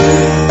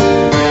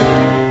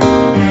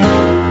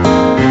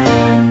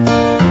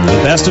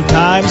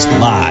Times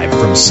live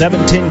from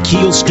 710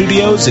 Keel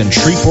Studios in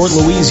Shreveport,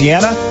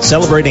 Louisiana,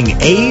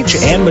 celebrating age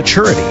and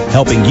maturity,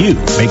 helping you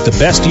make the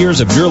best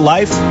years of your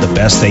life the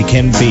best they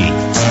can be.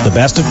 The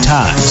Best of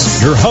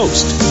Times. Your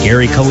host,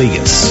 Gary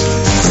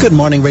Calligas. Good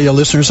morning, radio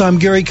listeners. I'm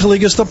Gary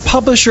Calligas, the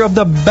publisher of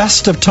The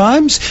Best of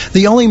Times,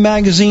 the only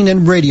magazine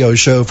and radio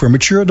show for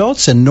mature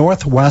adults in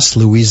Northwest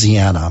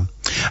Louisiana.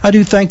 I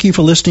do thank you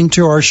for listening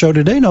to our show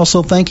today, and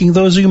also thanking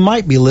those who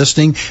might be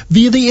listening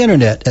via the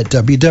internet at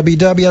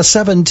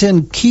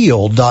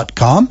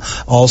www.710keel.com.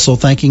 Also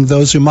thanking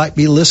those who might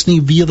be listening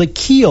via the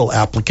Keel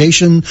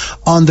application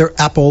on their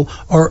Apple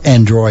or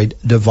Android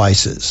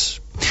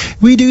devices.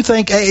 We do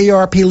thank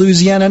AARP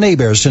Louisiana and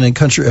Hebertson and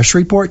Country of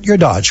Shreveport, your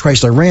Dodge,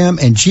 Chrysler, Ram,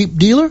 and Jeep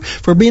dealer,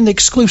 for being the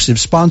exclusive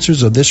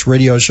sponsors of this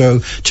radio show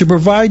to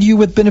provide you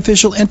with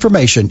beneficial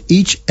information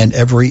each and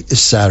every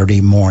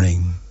Saturday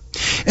morning.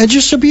 In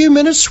just a few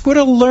minutes, we're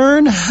going to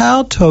learn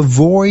how to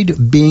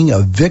avoid being a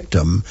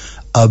victim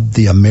of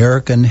the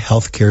American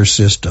healthcare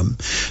system.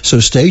 So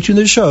stay tuned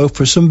to the show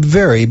for some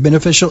very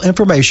beneficial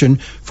information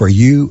for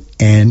you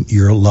and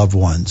your loved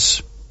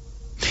ones.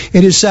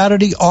 It is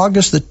Saturday,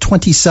 August the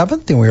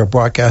 27th, and we are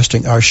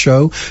broadcasting our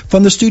show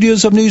from the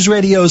studios of News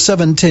Radio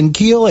 710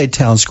 Keel, a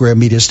town square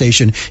media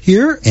station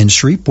here in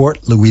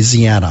Shreveport,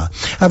 Louisiana.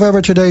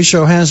 However, today's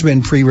show has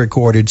been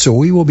pre-recorded, so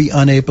we will be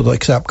unable to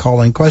accept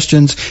call-in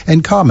questions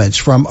and comments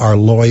from our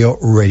loyal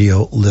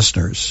radio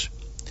listeners.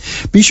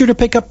 Be sure to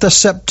pick up the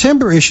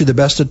September issue of The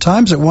Best of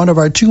Times at one of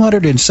our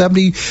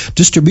 270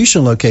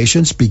 distribution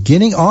locations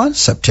beginning on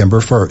September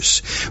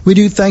 1st. We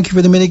do thank you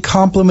for the many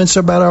compliments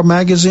about our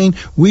magazine.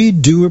 We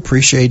do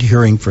appreciate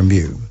hearing from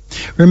you.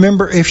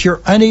 Remember, if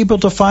you're unable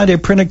to find a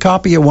printed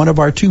copy at one of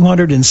our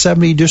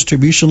 270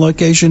 distribution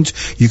locations,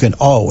 you can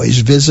always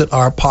visit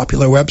our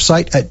popular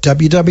website at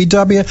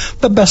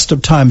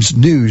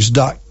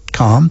www.thebestoftimesnews.com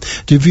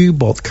to view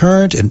both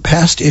current and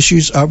past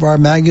issues of our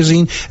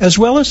magazine, as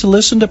well as to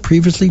listen to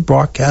previously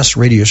broadcast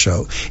radio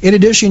show. In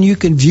addition, you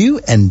can view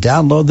and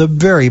download the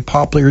very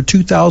popular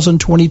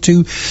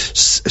 2022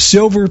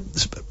 Silver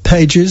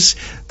Pages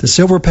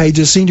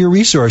Senior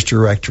Resource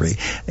Directory.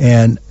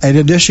 And in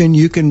addition,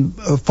 you can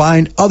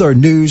find other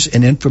news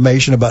and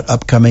information about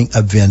upcoming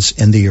events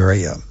in the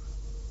area.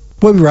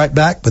 We'll be right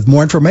back with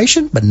more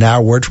information, but now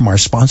a word from our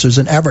sponsors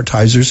and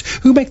advertisers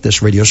who make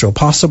this radio show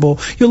possible.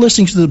 You're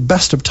listening to the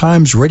Best of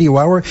Times Radio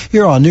Hour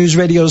here on News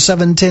Radio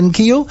 710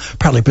 Keel,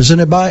 proudly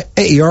presented by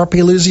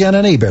AARP Louisiana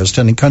and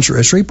Hebertson and Country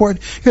of Shreveport,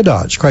 your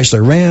Dodge,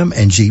 Chrysler, Ram,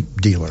 and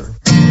Jeep dealer.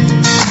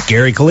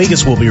 Gary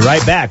Calligas will be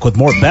right back with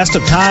more Best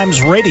of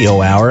Times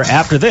Radio Hour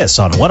after this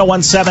on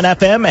 101.7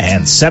 FM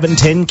and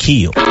 710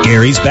 Keel.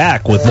 Gary's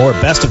back with more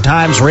Best of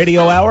Times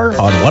Radio Hour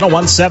on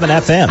 101.7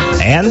 FM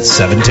and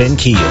 710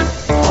 Keel.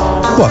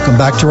 Welcome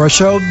back to our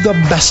show, The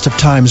Best of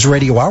Times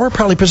Radio Hour,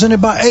 proudly presented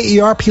by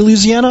AARP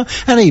Louisiana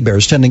and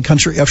Hebertson and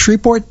Country of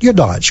Shreveport, your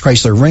Dodge,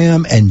 Chrysler,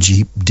 Ram, and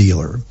Jeep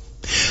dealer.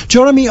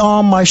 Joining me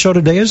on my show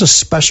today as a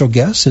special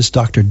guest is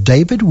Dr.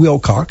 David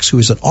Wilcox, who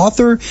is an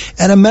author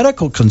and a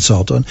medical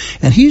consultant,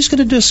 and he's going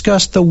to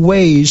discuss the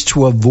ways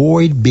to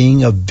avoid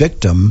being a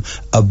victim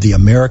of the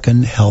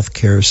American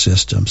healthcare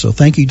system. So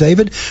thank you,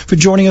 David, for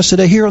joining us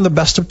today here on the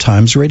Best of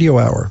Times Radio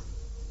Hour.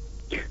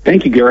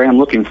 Thank you, Gary. I'm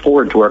looking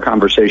forward to our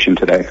conversation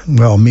today.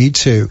 Well, me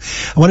too.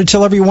 I want to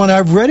tell everyone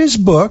I've read his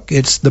book.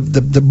 It's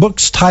the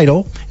book's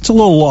title. It's a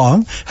little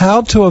long.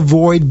 How to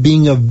Avoid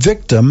Being a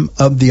Victim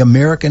of the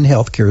American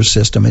Healthcare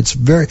System.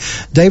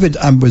 David,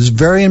 I was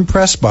very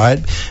impressed by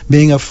it,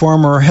 being a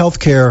former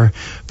healthcare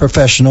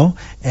professional,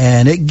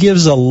 and it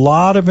gives a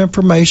lot of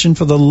information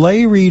for the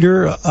lay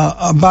reader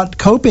about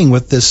coping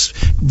with this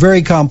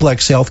very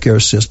complex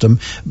healthcare system,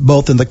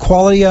 both in the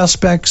quality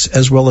aspects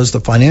as well as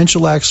the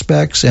financial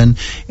aspects. And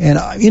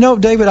you know,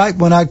 David,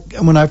 when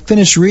I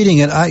finished reading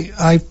it,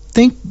 I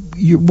think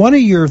one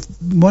of your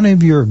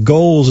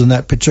goals in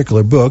that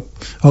particular book,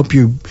 hope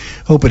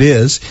it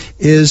is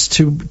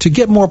to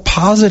get more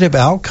positive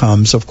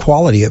outcomes of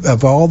quality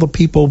of all the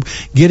people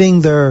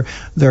getting their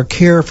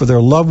care for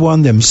their loved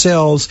one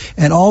themselves,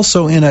 and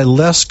also in a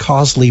less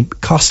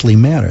costly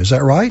manner. Is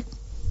that right?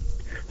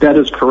 That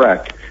is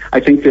correct. I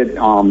think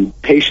that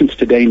patients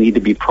today need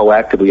to be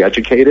proactively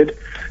educated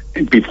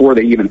before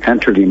they even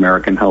enter the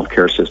American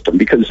healthcare system,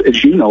 because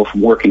as you know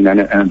from working in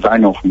it, and as I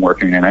know from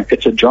working in it,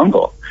 it's a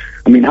jungle.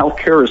 I mean,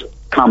 healthcare is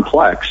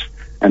complex,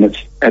 and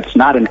it's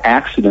not an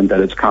accident that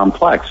it's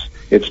complex.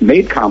 It's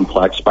made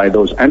complex by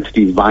those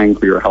entities vying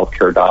for your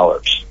healthcare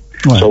dollars.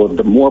 Right. So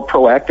the more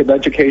proactive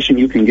education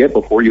you can get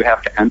before you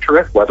have to enter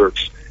it, whether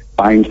it's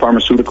buying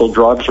pharmaceutical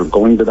drugs or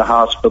going to the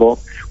hospital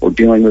or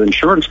dealing with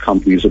insurance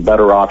companies, the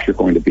better off you're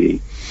going to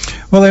be.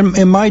 Well,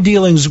 in my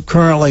dealings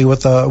currently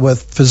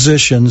with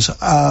physicians,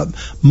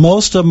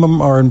 most of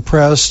them are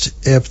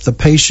impressed if the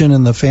patient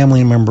and the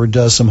family member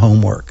does some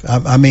homework.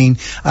 I mean,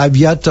 I've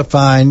yet to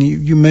find,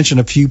 you mentioned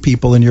a few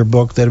people in your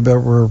book that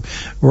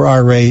were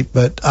irate,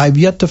 but I've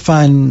yet to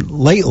find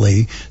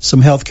lately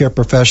some healthcare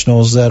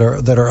professionals that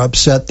are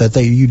upset that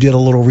you did a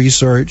little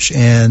research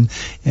and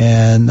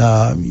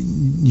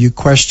you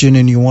question question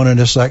and you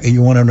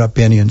wanted an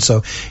opinion.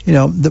 So,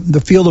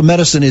 the field of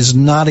medicine is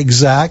not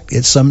exact.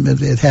 It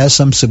has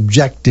some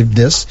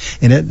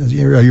subjectiveness in it.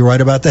 You're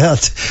right about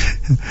that.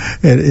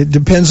 It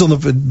depends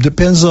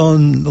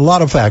on a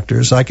lot of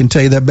factors. I can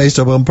tell you that based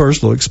upon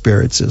personal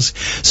experiences.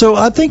 So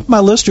I think my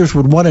listeners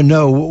would want to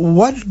know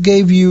what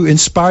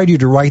inspired you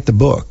to write the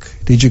book.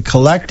 Did you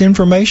collect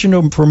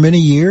information for many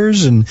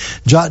years and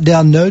jot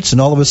down notes,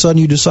 and all of a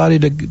sudden you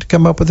decided to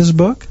come up with this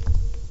book?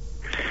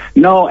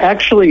 No,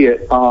 actually,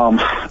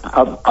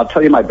 I'll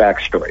tell you my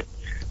backstory.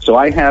 So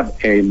I have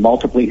a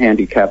multiply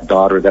handicapped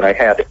daughter that I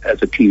had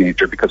as a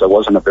teenager because I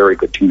wasn't a very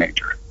good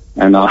teenager.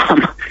 And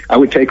I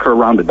would take her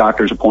around to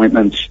doctor's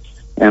appointments,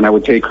 and I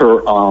would take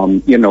her,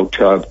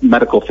 to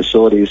medical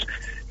facilities.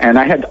 And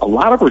I had a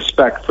lot of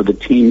respect for the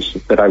teams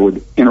that I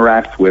would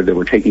interact with that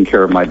were taking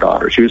care of my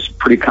daughter. She was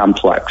pretty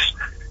complex.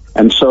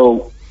 And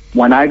so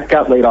when I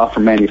got laid off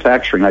from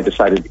manufacturing, I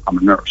decided to become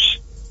a nurse.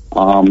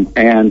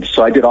 And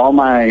so I did all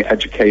my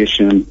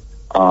education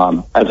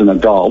as an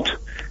adult,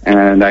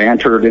 and I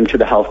entered into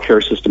the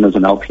healthcare system as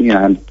an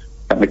LPN,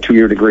 got my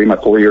 2-year degree, my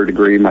 4-year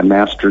degree, my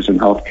master's in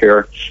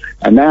healthcare.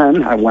 And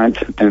then I went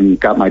and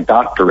got my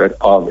doctorate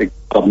of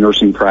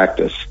nursing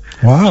practice.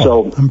 Wow,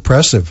 so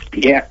impressive.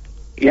 Yeah,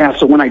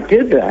 so when I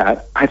did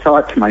that, I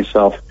thought to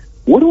myself,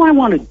 what do I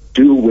want to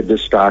do with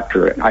this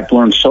doctorate? I've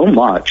learned so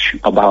much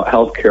about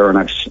healthcare,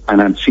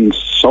 and I've seen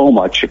so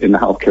much in the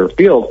healthcare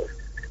field.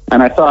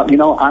 And I thought,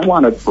 I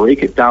want to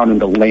break it down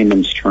into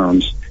layman's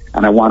terms,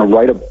 and I want to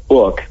write a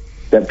book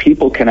that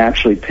people can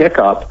actually pick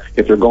up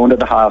if they're going to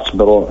the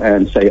hospital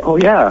and say, oh,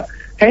 yeah,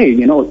 hey,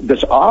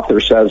 this author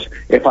says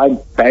if I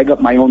bag up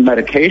my own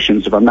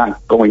medications, if I'm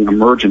not going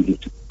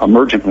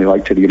emergently,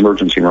 like to the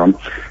emergency room,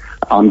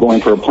 I'm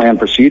going for a planned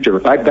procedure.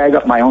 If I bag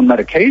up my own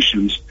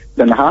medications,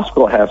 then the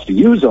hospital has to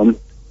use them,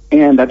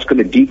 and that's going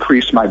to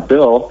decrease my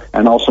bill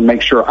and also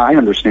make sure I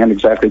understand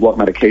exactly what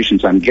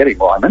medications I'm getting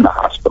while I'm in the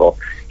hospital.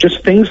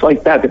 Just things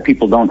like that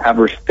people don't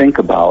ever think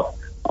about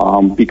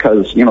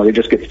because, they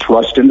just get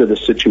thrust into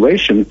this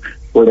situation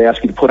where they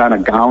ask you to put on a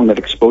gown that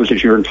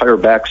exposes your entire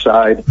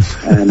backside,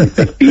 and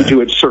they feed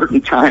you at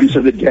certain times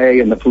of the day,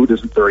 and the food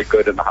isn't very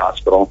good in the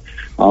hospital.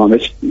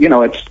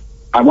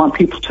 I want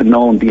people to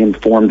know and be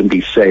informed and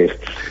be safe.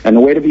 And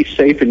the way to be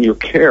safe in your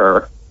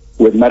care,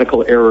 with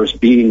medical errors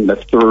being the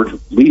third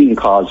leading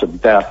cause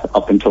of death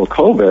up until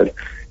COVID,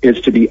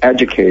 is to be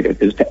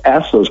educated, is to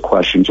ask those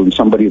questions when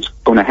somebody's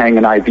going to hang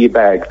an IV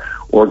bag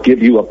or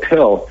give you a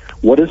pill.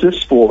 What is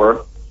this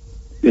for?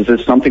 Is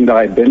this something that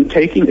I've been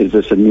taking? Is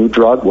this a new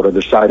drug? What are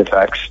the side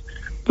effects?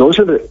 Those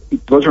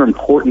are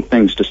important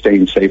things to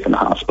staying safe in the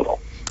hospital.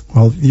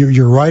 Well,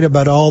 you're right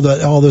about all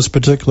those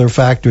particular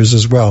factors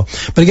as well.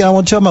 But again, I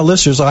want to tell my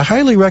listeners, I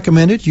highly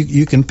recommend it.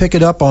 You can pick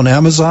it up on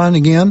Amazon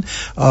again.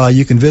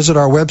 You can visit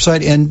our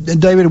website. And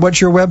David, what's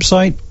your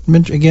website?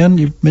 Again,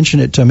 you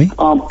mentioned it to me.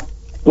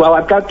 Well,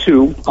 I've got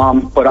two,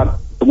 but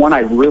the one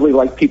I really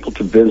like people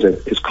to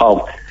visit is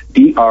called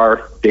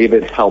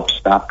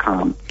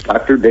drdavidhelps.com,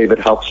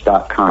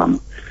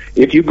 drdavidhelps.com.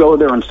 If you go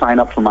there and sign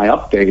up for my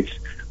updates,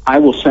 I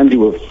will send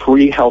you a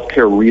free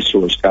healthcare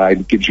resource guide.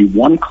 It gives you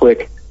one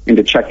click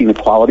into checking the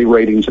quality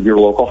ratings of your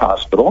local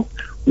hospital,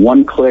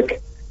 one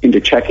click into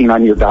checking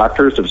on your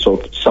doctors. So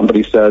if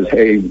somebody says,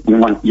 hey,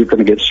 you're going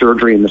to get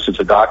surgery and this is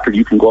a doctor,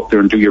 you can go up there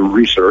and do your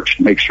research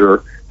and make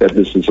sure that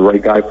this is the right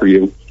guy for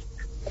you.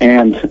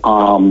 And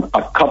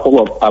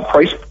a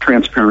price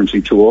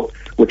transparency tool,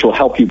 which will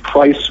help you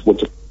price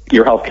what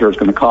your health care is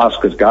going to cost,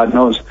 because God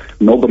knows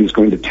nobody's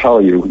going to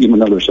tell you, even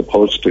though they're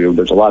supposed to.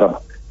 There's a lot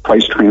of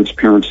price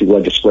transparency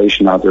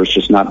legislation out there. It's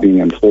just not being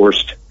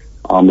enforced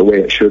the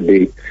way it should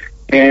be.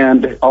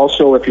 And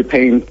also, if you're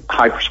paying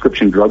high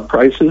prescription drug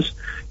prices,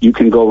 you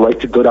can go right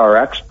to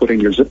GoodRx, put in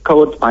your zip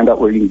code, find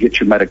out where you can get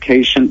your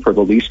medication for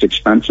the least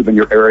expensive in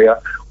your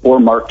area,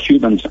 or Mark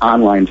Cuban's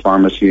online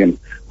pharmacy. And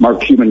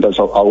Mark Cuban does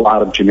a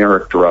lot of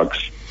generic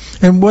drugs.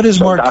 And what is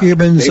Mark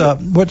Cuban's,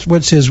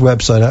 what's his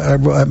website?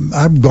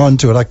 I've gone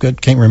to it. I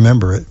can't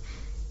remember it.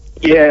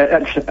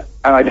 Yeah,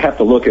 I'd have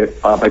to look it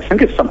up. I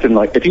think it's something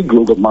like, if you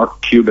Google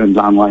Mark Cuban's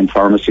online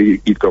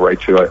pharmacy, you'd go right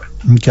to it.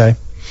 Okay.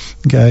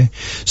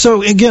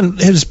 So again,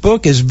 his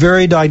book is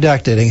very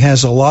didactic. It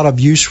has a lot of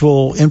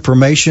useful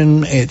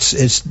information.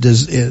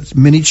 It's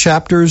many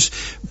chapters.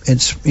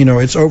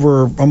 It's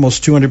over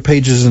almost 200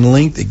 pages in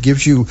length. It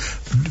gives you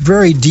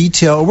very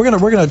detailed. We're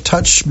gonna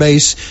touch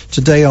base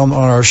today on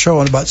our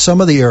show about some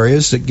of the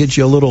areas that gives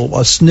you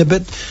a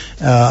snippet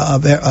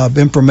of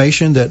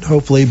information that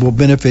hopefully will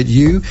benefit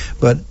you.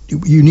 But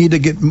you need to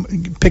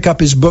pick up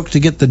his book to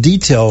get the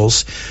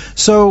details.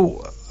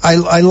 So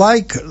I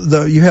like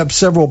you have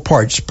several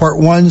parts. Part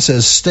 1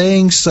 says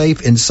staying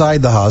safe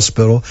inside the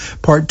hospital.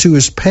 Part 2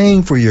 is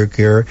paying for your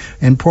care,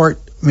 and part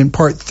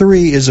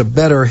 3 is a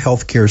better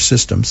healthcare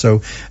system.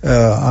 So,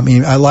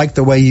 I like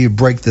the way you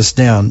break this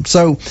down.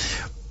 So,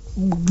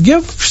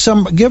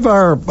 give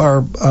our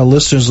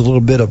listeners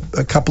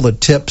a couple of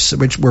tips,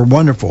 which were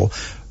wonderful.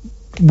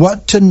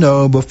 What to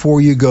know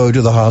before you go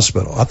to the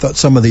hospital. I thought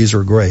some of these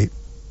were great.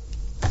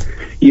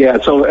 Yeah,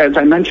 so as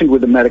I mentioned with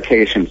the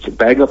medications,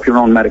 bag up your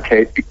own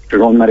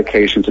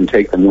medications and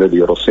take them with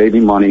you. It'll save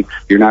you money.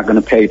 You're not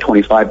going to pay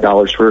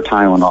 $25 for a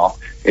Tylenol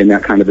in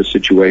that kind of a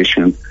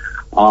situation.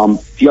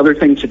 The other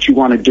things that you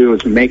want to do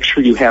is make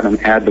sure you have an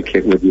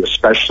advocate with you,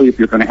 especially if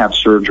you're going to have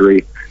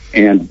surgery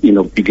and,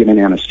 be given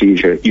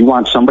anesthesia. You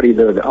want somebody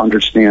that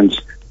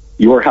understands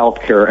your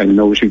health care and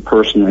knows you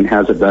personally and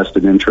has a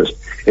vested interest.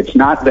 It's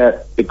not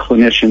that the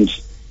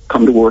clinicians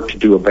come to work to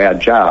do a bad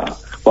job.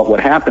 But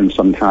what happens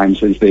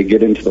sometimes is they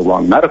get into the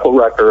wrong medical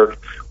record,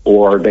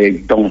 or they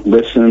don't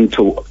listen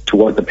to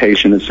what the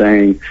patient is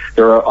saying.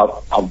 There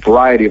are a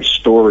variety of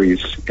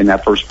stories in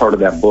that first part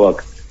of that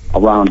book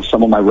around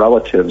some of my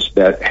relatives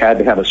that had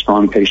to have a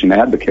strong patient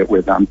advocate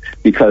with them,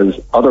 because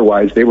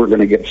otherwise they were going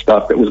to get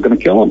stuff that was going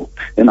to kill them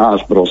in the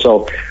hospital.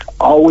 So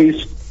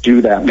always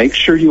do that. Make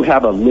sure you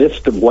have a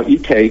list of what you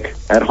take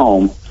at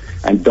home,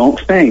 and don't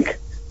think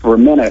for a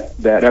minute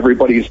that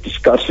everybody's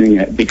discussing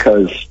it,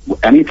 because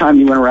anytime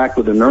you interact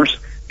with a nurse,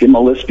 give them a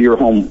list of your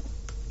home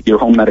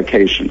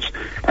medications.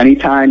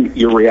 Anytime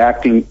you're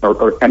reacting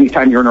or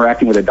anytime you're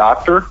interacting with a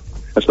doctor,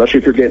 especially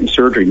if you're getting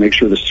surgery, make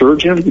sure the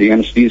surgeon, the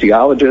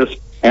anesthesiologist,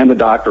 and the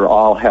doctor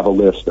all have a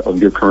list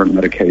of your current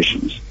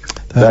medications.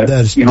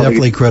 That's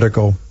definitely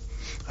critical.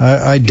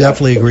 I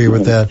definitely agree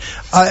with that.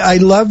 I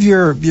love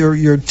your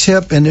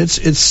tip, and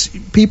it's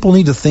people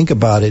need to think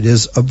about it,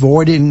 is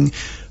avoiding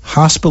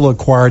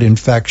hospital-acquired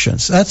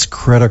infections. That's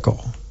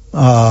critical.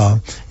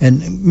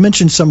 And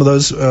mention some of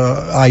those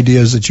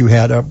ideas that you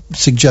had,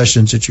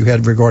 suggestions that you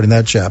had regarding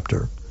that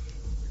chapter.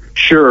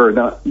 Sure.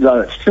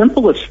 The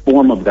simplest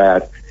form of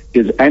that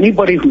is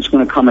anybody who's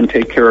going to come and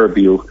take care of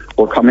you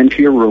or come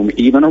into your room,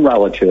 even a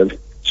relative,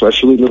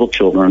 especially little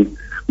children,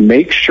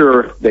 make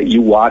sure that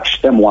you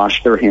watch them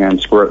wash their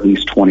hands for at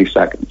least 20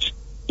 seconds.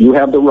 You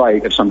have the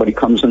right, if somebody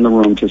comes in the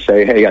room, to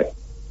say, hey,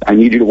 I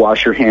need you to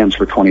wash your hands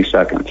for 20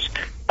 seconds.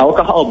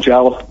 Alcohol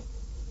gel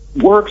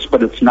works,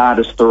 but it's not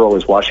as thorough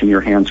as washing your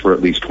hands for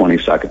at least 20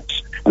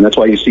 seconds. And that's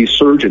why you see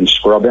surgeons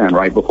scrub in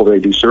right before they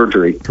do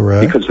surgery.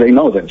 Correct. Because they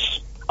know this.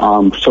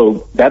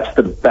 So that's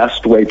the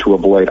best way to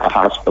avoid a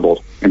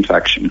hospital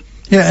infection.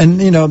 Yeah, and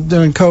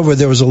during COVID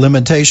there was a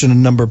limitation in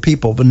the number of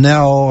people, but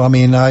now,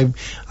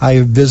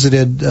 I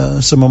visited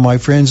some of my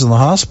friends in the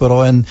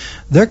hospital, and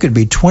there could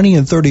be 20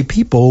 and 30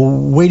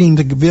 people waiting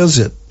to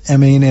visit.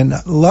 And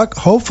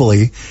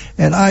hopefully,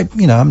 and I'm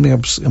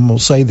going to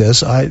say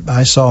this,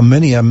 I saw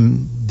many of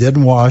them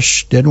didn't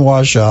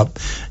wash up,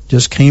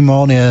 just came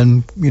on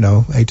in,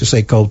 I hate to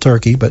say cold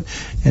turkey,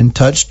 and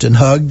touched and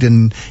hugged,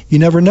 and you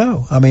never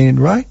know.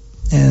 Right?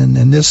 And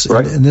in this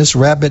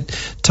rapid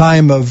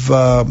time of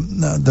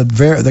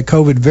the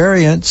COVID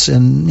variants,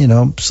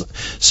 and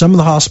some of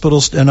the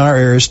hospitals in our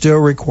area still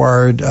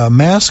required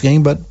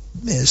masking, but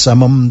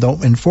some of them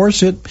don't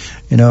enforce it,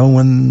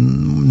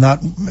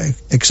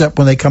 except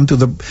when they come to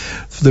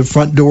the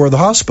front door of the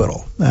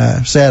hospital,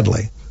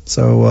 sadly.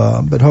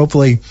 So, but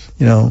hopefully,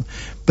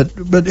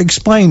 but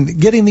explain,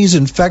 getting these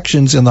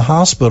infections in the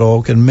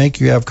hospital can make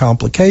you have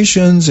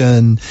complications,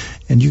 and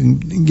you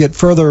can get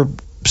further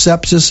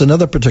sepsis and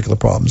other particular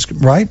problems,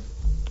 right?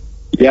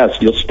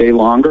 Yes, you'll stay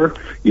longer,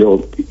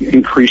 you'll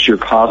increase your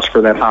costs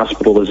for that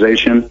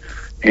hospitalization,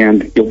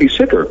 and you'll be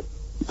sicker.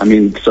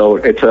 So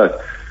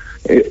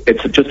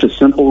it's just a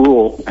simple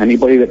rule.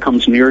 Anybody that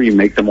comes near you,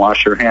 make them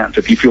wash their hands.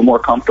 If you feel more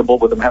comfortable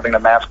with them having a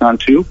mask on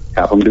too,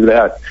 have them do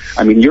that.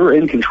 You're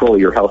in control of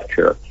your health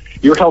care.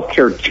 Your health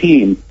care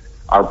team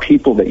are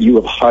people that you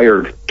have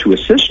hired to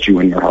assist you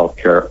in your health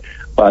care.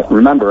 But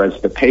remember,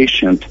 as the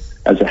patient,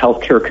 as a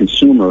health care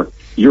consumer,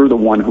 you're the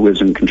one who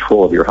is in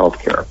control of your health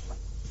care.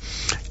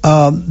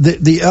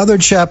 The other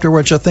chapter,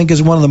 which I think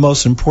is one of the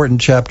most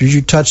important chapters,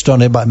 you touched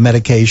on it about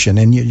medication,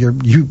 and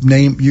you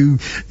name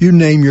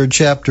your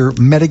chapter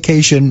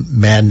 "Medication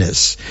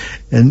Madness,"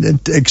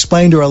 and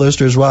explain to our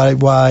listeners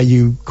why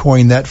you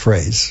coined that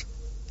phrase.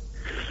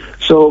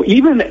 So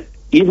even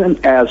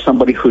as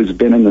somebody who's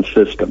been in the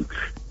system,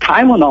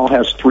 Tylenol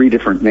has 3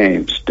 different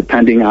names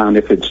depending on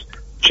if it's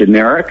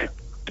generic,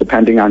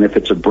 depending on if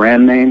it's a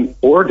brand name,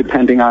 or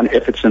depending on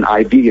if it's an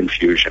IV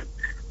infusion.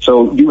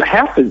 So you would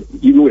have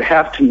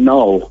to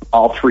know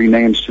all 3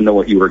 names to know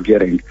what you are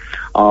getting.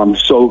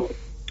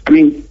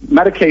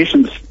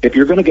 Medications, if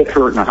you're going to get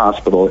hurt in a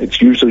hospital,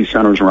 it's usually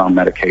centers around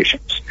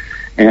medications.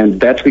 And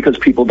that's because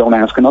people don't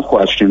ask enough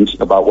questions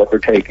about what they're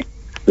taking.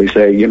 They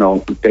say,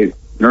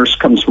 nurse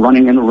comes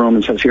running in the room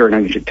and says, here,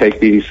 I need you to take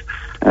these,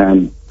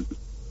 and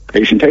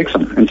patient takes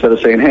them. Instead of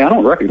saying, hey, I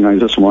don't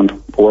recognize this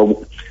one,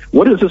 or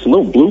what is this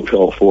little blue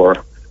pill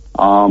for?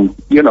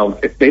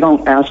 They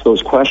don't ask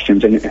those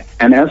questions.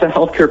 And as a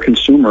healthcare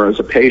consumer, as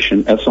a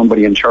patient, as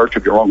somebody in charge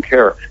of your own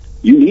care,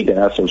 you need to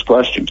ask those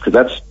questions, because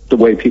that's the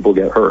way people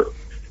get hurt.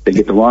 They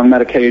get the wrong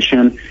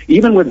medication.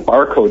 Even with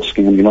barcode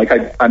scanning, like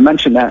I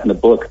mentioned that in the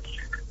book,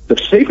 the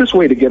safest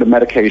way to get a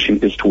medication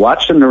is to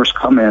watch the nurse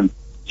come in,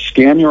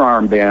 scan your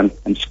armband,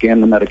 and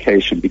scan the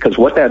medication, because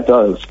what that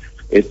does,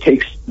 it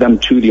takes them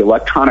to the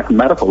electronic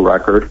medical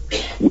record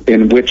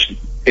in which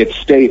it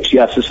states,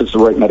 yes, this is the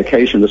right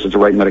medication, this is the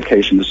right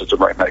medication, this is the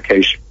right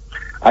medication.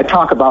 I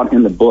talk about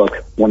in the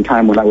book one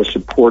time when I was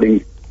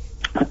supporting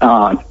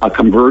a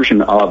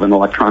conversion of an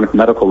electronic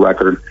medical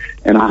record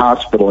in a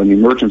hospital in the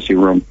emergency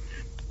room.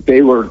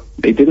 They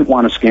didn't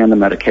want to scan the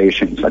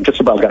medications. I just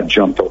about got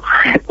jumped over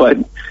it, but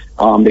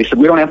they said,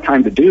 we don't have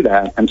time to do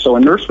that. And so a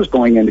nurse was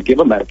going in to give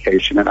a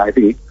medication, an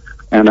IV,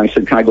 and I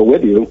said, can I go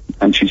with you?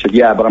 And she said,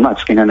 yeah, but I'm not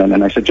scanning.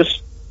 And I said,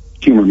 just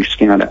humor me,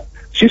 scan it.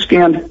 She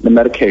scanned the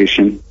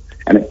medication,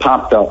 and it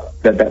popped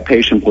up that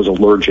patient was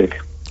allergic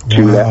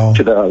to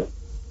the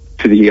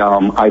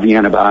IV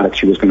antibiotic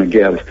she was going to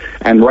give.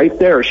 And right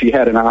there, she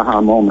had an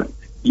aha moment.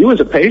 You as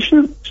a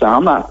patient, so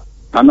I'm not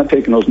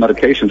taking those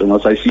medications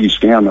unless I see you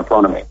scan them in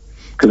front of me.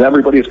 Because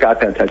everybody's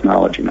got that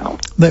technology now.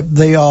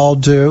 They all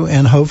do,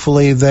 and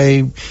hopefully they,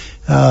 hate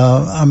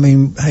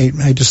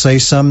to say,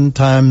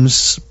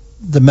 sometimes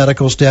the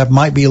medical staff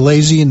might be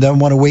lazy and don't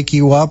want to wake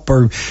you up,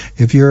 or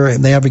if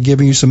they have to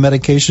give you some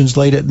medications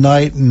late at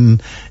night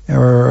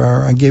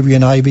or give you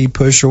an IV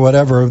push or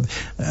whatever,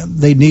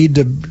 they need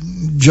to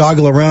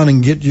joggle around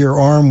and get your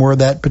arm where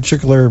that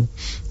particular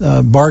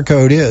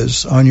barcode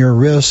is on your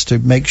wrist to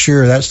make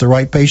sure that's the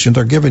right patient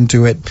they're giving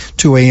to at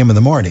 2 a.m. in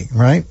the morning,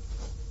 right?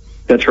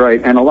 That's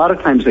right. And a lot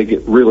of times they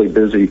get really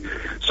busy.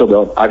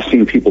 So I've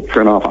seen people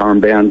print off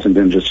armbands and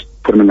then just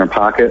put them in their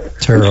pocket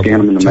and scan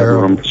them in the med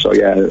room. So,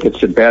 yeah,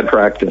 it's a bad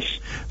practice.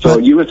 So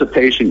you as a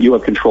patient, you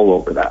have control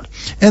over that.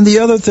 And the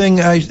other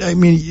thing, I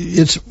mean,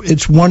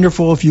 it's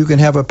wonderful if you can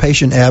have a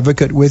patient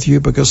advocate with you,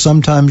 because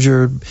sometimes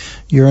you're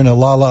in a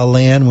la-la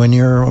land when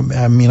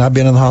I've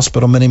been in the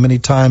hospital many, many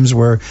times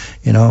where,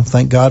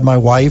 thank God my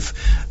wife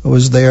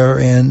was there,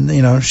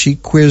 and, she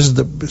quizzed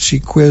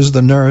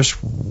the nurse,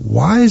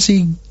 why is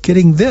he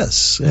getting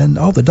this? And,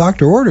 the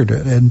doctor ordered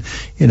it. And,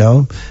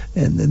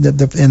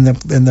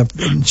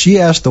 and she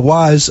asked the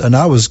whys, and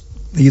I was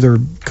either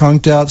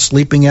conked out,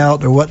 sleeping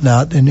out, or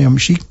whatnot, and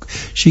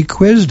she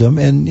quizzed him,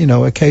 and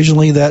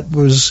occasionally that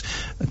was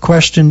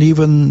questioned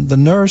even the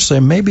nurse,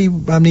 and maybe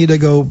I need to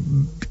go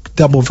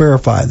double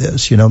verify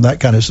this, that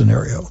kind of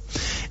scenario.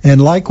 And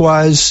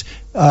likewise,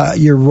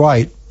 you're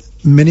right.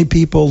 Many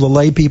people, the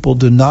lay people,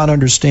 do not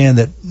understand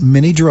that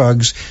many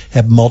drugs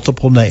have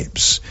multiple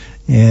names.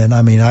 And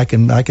I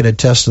can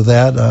attest to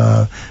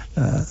that.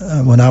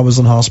 When I was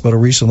in hospital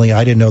recently,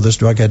 I didn't know this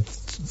drug had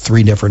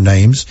 3 different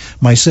names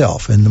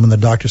myself. And when the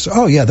doctor said,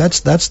 "Oh yeah,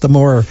 that's the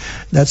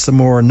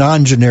more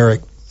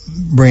non-generic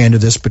brand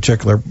of this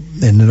particular,"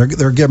 and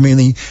they're giving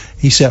me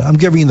he said, "I'm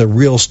giving you the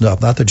real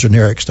stuff, not the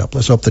generic stuff.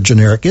 Let's hope the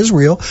generic is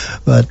real."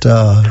 But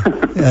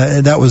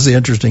that was the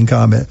interesting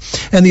comment.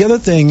 And the other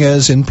thing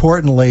is,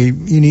 importantly,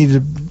 you need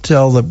to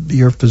tell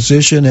your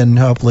physician and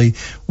hopefully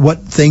what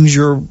things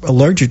you're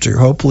allergic to.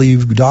 Hopefully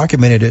you've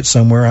documented it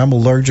somewhere. I'm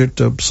allergic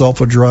to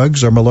sulfa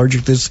drugs, or I'm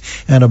allergic to this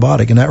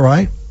antibiotic. Isn't that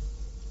right?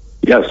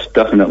 Yes,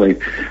 definitely.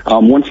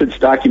 Once it's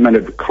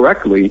documented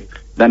correctly,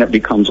 then it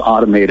becomes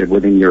automated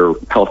within your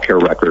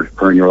healthcare record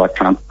or in your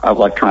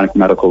electronic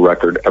medical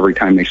record every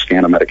time they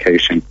scan a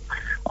medication,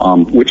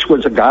 which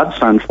was a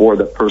godsend for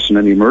the person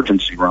in the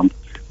emergency room,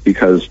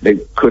 because they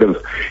could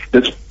have.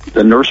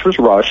 The nurse was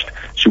rushed.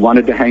 She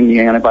wanted to hang the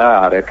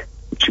antibiotic.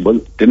 She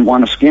didn't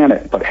want to scan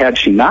it, but had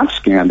she not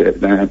scanned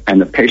it, and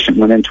the patient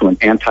went into an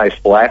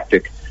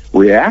anaphylactic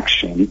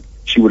reaction,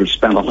 she would have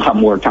spent a lot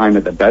more time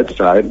at the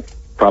bedside,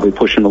 probably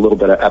pushing a little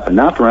bit of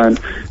epinephrine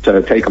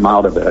to take them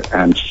out of it,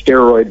 and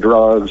steroid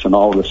drugs and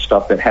all the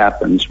stuff that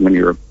happens when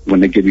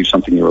they give you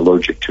something you're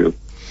allergic to.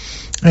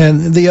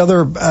 And the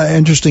other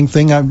interesting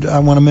thing I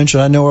want to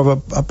mention, I know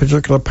of a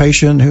particular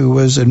patient who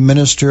was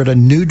administered a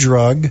new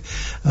drug,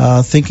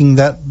 thinking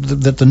that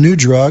the new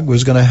drug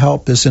was going to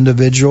help this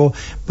individual,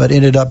 but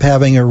ended up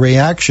having a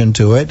reaction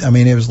to it.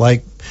 It was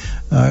like,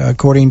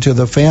 according to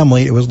the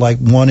family, it was like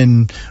 1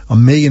 in a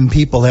million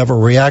people have a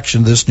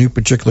reaction to this new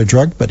particular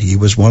drug, but he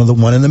was one of the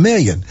 1 in a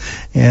million.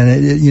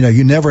 And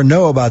you never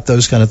know about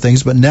those kind of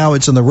things, but now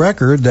it's in the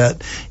record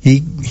that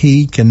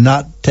he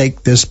cannot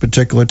take this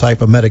particular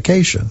type of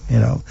medication.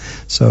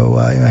 So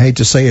I hate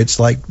to say it's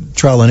like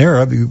trial and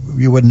error.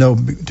 You wouldn't know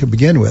to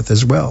begin with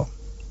as well.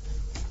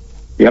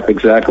 Yep,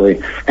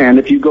 exactly. And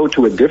if you go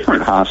to a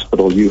different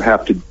hospital, you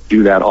have to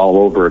do that all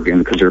over again,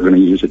 because they're going to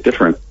use a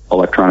different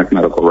electronic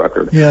medical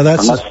record. Yeah,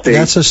 that's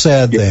a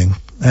sad thing.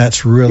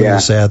 That's really a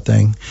sad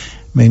thing.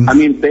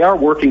 They are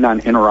working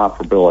on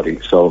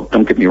interoperability, so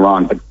don't get me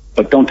wrong,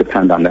 but don't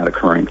depend on that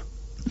occurring.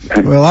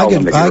 Well,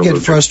 I get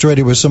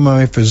frustrated with some of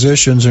my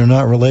physicians who are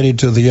not related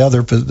to the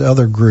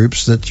other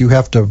groups, that you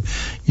have to,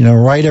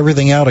 write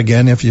everything out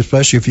again,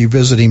 especially if you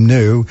visit him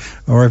new,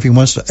 or if he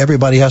wants to.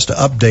 Everybody has to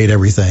update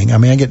everything.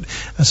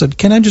 I said,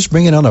 can I just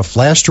bring it on a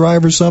flash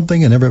drive or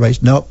something? And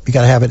everybody's, nope, you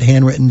got to have it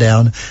handwritten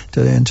down.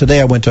 And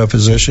today I went to a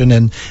physician,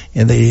 and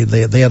they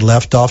had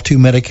left off 2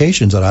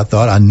 medications that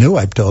I knew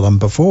I'd told them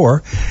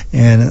before,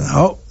 and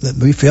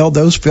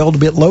those failed to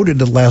get loaded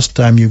the last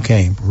time you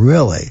came.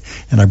 Really?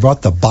 And I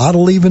brought the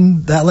bottle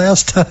even that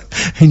last time,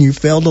 and you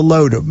failed to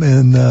load them.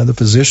 And the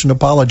physician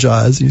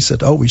apologized. He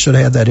said, "Oh, we should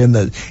have had that in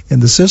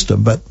the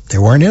system," but they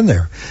weren't in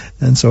there.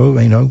 And so,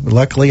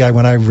 luckily,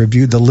 when I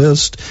reviewed the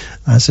list,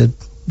 I said,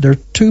 there are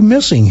two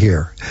missing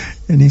here.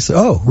 And he said,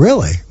 oh,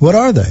 really? What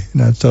are they?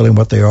 And I told him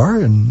what they are,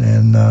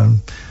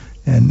 and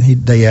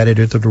they added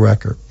it to the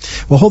record.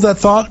 Well, hold that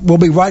thought. We'll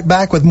be right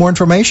back with more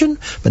information.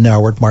 But now,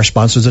 a word from our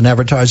sponsors and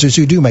advertisers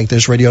who do make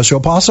this radio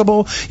show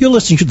possible. You're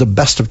listening to the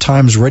Best of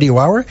Times Radio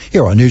Hour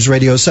here on News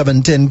Radio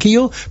 710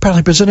 Keel,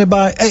 proudly presented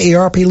by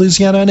AARP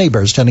Louisiana and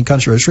neighbors, Town and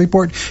Country of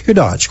Shreveport, your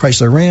Dodge,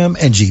 Chrysler, Ram,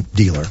 and Jeep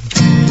dealer.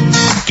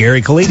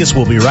 Gary Calligas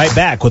will be right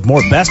back with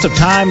more Best of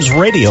Times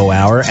Radio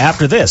Hour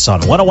after this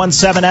on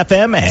 101.7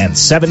 FM and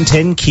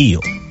 710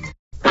 Keel.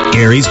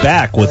 Gary's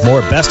back with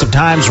more Best of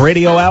Times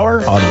Radio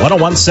Hour on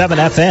 101.7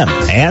 FM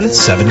and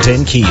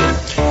 710 Keel.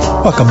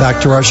 Welcome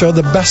back to our show,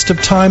 the Best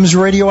of Times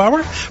Radio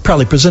Hour,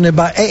 proudly presented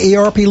by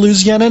AARP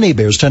Louisiana and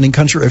neighbors, Town and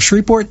Country of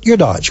Shreveport, your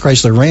Dodge,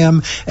 Chrysler,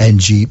 Ram, and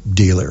Jeep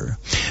dealer.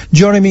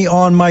 Joining me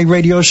on my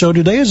radio show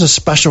today as a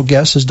special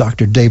guest is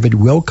Dr. David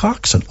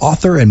Wilcox, an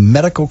author and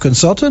medical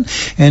consultant,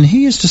 and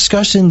he is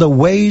discussing the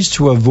ways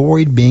to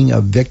avoid being a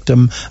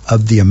victim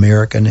of the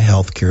American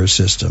healthcare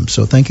system.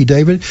 So thank you,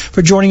 David,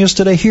 for joining us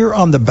today here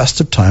on the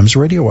Best of Times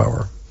Radio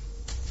Hour.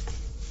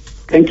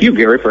 Thank you,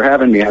 Gary, for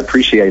having me. I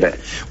appreciate it. I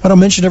want to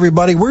mention,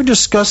 everybody, we're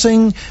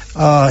discussing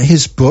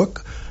his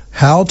book,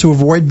 How to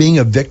Avoid Being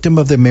a Victim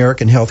of the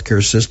American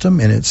Healthcare System,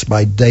 and it's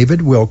by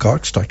David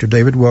Wilcox, Dr.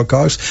 David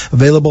Wilcox,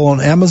 available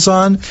on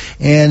Amazon,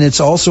 and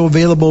it's also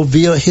available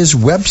via his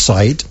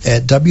website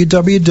at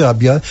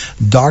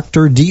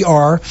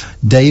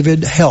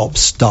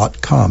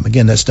www.drdrdavidhelps.com.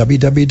 Again, that's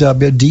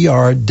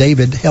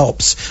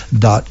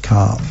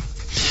www.drddavidhelps.com.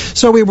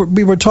 So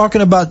we were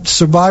talking about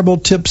survival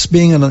tips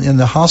being in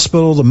the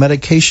hospital, the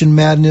medication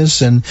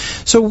madness, and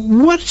so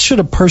what should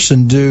a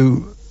person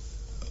do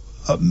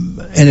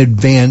in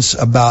advance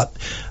about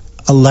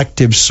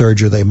elective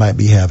surgery they might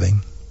be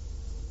having?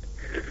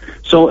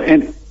 So,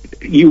 and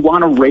you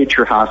want to rate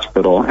your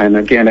hospital, and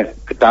again, at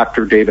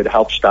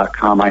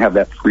drdavidhelps.com, I have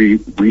that free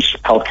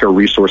healthcare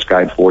resource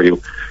guide for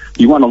you.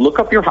 You want to look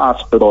up your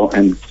hospital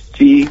and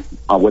see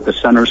what the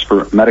Centers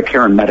for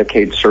Medicare and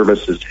Medicaid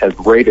Services has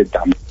rated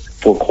them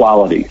for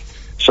quality.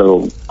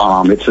 So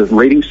it's a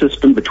rating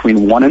system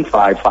between 1 and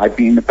 5, 5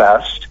 being the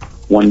best,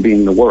 1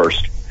 being the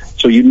worst.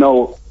 So you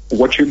know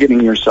what you're getting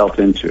yourself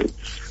into.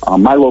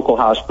 My local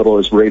hospital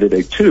is rated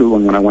a 2,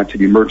 and when I went to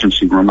the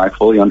emergency room, I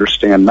fully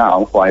understand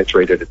now why it's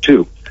rated a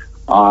 2.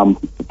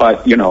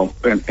 But, you know,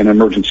 in an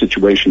emergent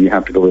situation, you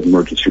have to go to the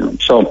emergency room.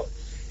 So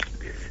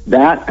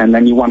that, and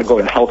then you want to go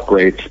to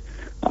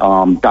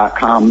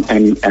healthgrades.com,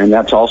 and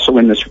that's also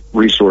in this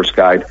resource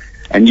guide.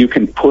 And you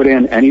can put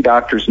in any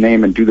doctor's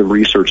name and do the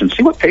research and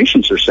see what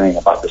patients are saying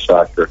about this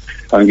doctor.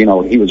 You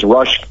know, he was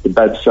rushed to the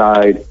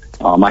bedside.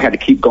 I had to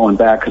keep going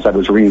back because I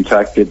was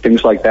reinfected.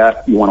 Things like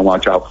that you want to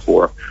watch out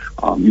for.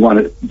 You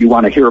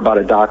want to hear about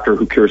a doctor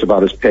who cares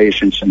about his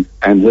patients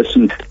and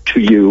listen to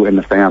you and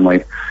the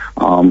family.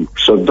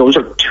 So those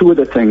are 2 of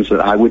the things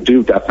that I would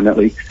do,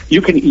 definitely.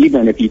 You can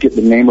even, if you get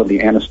the name of the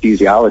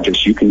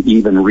anesthesiologist, you can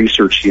even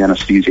research the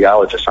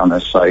anesthesiologist on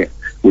this site,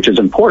 which is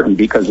important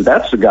because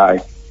that's the guy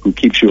who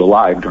keeps you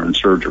alive during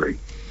surgery.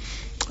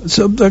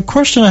 So the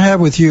question I have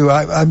with you,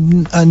 I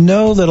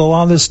know that a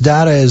lot of this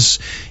data is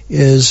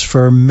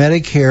for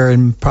Medicare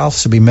and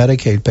possibly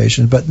Medicaid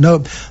patients, but no,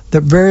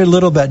 that very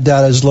little of that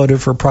data is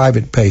loaded for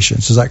private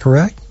patients. Is that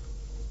correct?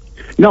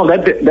 No,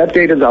 that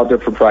data is out there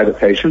for private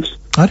patients.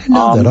 I didn't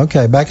know that.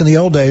 Okay, back in the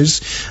old days,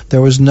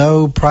 there was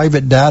no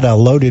private data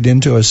loaded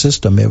into a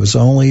system. It was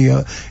only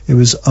for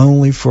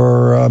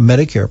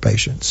Medicare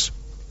patients.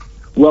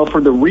 Well, for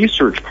the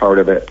research part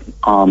of it,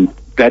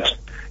 that's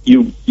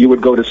you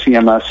would go to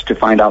CMS to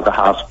find out the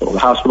hospital. The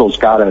hospital's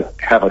got to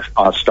have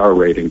a star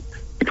rating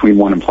between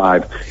 1 and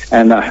 5,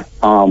 and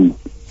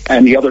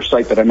the other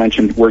site that I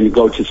mentioned where you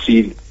go to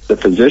see the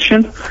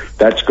physician,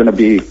 that's going to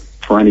be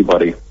for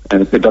anybody,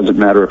 and it doesn't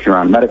matter if you're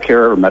on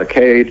Medicare or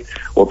Medicaid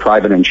or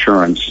private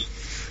insurance,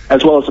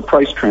 as well as the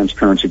price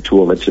transparency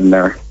tool that's in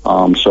there.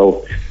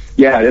 So,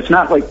 yeah, it's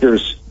not like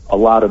there's a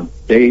lot of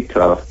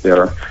data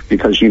there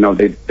because, you know,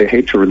 they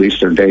hate to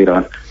release their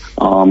data.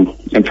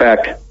 In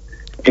fact,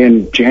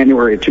 in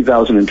January of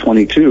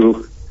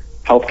 2022,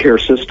 healthcare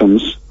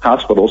systems,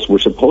 hospitals were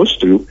supposed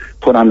to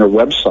put on their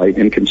website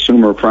in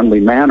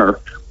consumer-friendly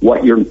manner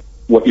what your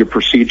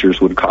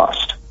procedures would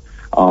cost.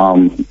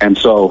 And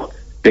so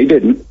they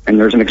didn't. And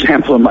there's an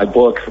example in my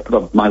book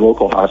of my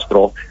local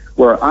hospital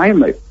where I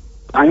am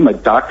a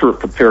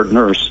doctorate-prepared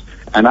nurse,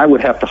 and I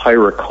would have to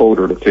hire a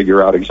coder to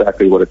figure out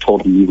exactly what a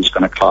total knee was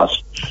going to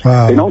cost.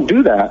 Wow. They don't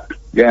do that.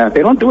 Yeah,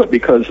 they don't do it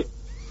because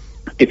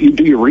if you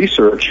do your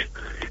research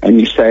and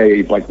you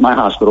say, like my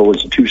hospital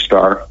was a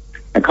 2-star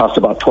and cost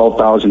about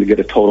 $12,000 to get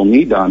a total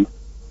knee done,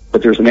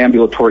 but there's an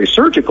ambulatory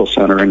surgical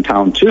center in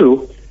town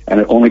too,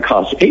 and it only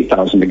costs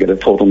 $8,000 to get a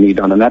total knee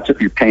done, and that's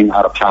if you're paying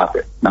out of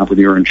pocket, not with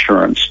your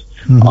insurance.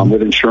 Mm-hmm.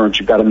 With insurance,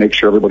 you've got to make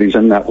sure everybody's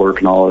in network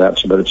and all of that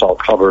so that it's all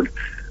covered.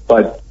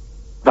 But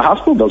the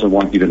hospital doesn't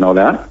want you to know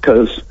that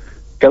because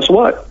guess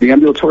what? The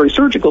ambulatory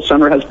surgical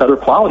center has better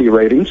quality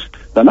ratings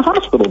than the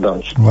hospital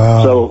does.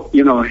 Wow. So,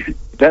 you know,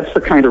 that's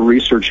the kind of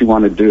research you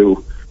want to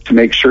do to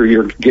make sure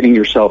you're getting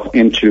yourself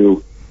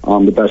into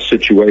the best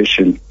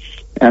situation.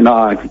 And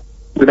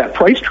with that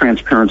price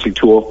transparency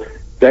tool,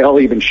 they'll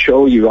even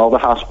show you all the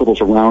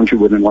hospitals around you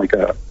within like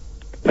a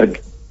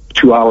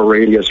 2-hour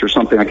radius or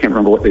something. I can't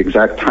remember what the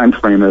exact time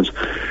frame is,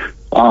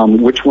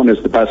 which one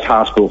is the best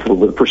hospital for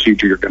the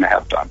procedure you're going to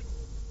have done.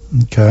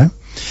 Okay.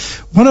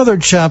 One other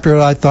chapter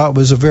I thought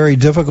was a very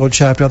difficult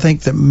chapter, I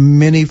think that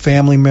many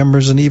family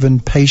members and even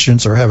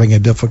patients are having a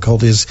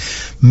difficulty, is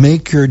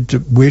make your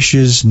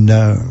wishes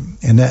known.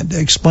 And that,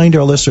 explain to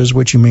our listeners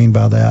what you mean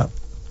by that.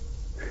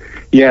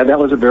 Yeah, that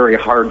was a very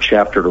hard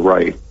chapter to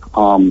write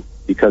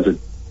because it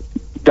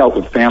dealt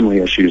with family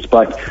issues.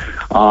 But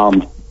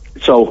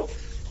so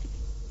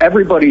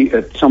everybody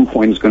at some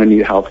point is going to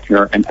need health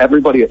care, and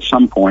everybody at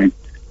some point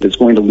is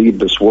going to leave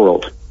this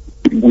world.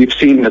 We've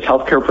seen, as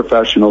healthcare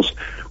professionals,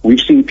 we've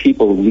seen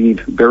people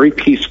leave very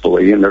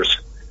peacefully, and there's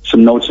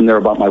some notes in there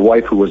about my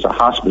wife, who was a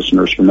hospice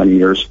nurse for many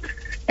years.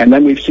 And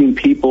then we've seen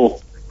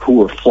people who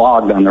were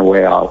flogged on their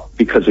way out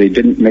because they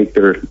didn't make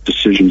their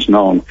decisions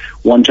known.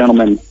 One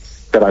gentleman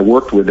that I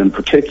worked with in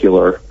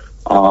particular,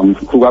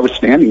 who I was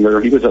standing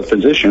there, he was a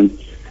physician,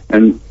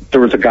 and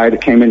there was a guy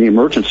that came in the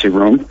emergency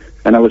room,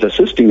 and I was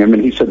assisting him,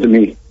 and he said to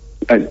me,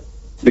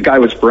 the guy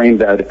was brain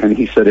dead, and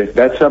he said, if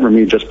that's ever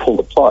me, just pull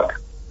the plug.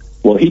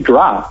 Well, he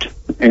dropped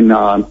in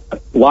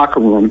locker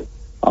room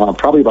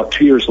probably about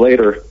 2 years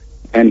later,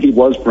 and he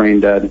was brain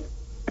dead.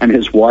 And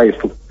his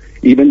wife,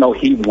 even though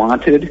he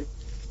wanted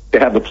to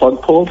have the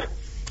plug pulled,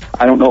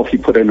 I don't know if he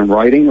put it in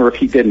writing or if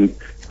he didn't,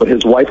 but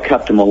his wife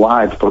kept him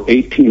alive for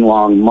 18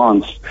 long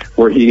months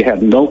where he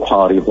had no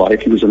quality of life.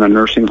 He was in a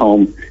nursing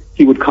home.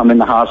 He would come in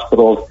the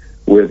hospital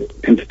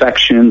with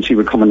infections. He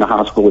would come in the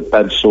hospital with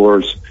bed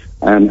sores.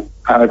 And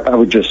I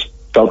would just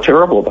felt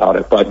terrible about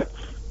it. But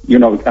you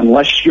know,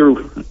 unless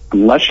you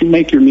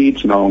make your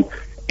needs known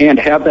and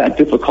have that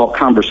difficult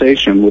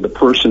conversation with a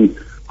person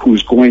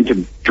who's going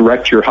to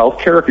direct your health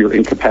care if you're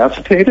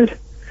incapacitated,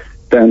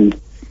 then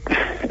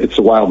it's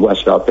the Wild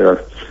West out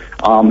there.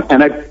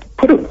 And I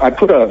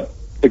put a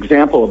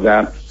example of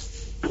that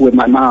with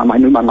my mom. I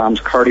knew my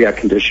mom's cardiac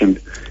condition,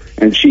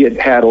 and she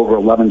had over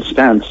 11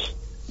 stents,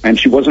 and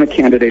she wasn't a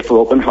candidate for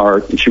open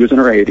heart, and she was in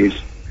her 80s.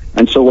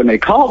 And so when they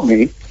called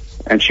me,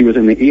 and she was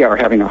in the ER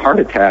having a heart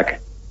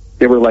attack,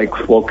 they were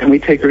like, well, can we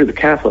take her to the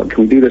cath lab?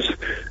 Can we do this?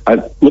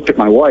 I looked at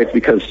my wife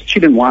because she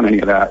didn't want any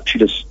of that.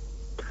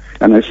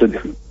 And I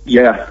said,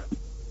 yeah.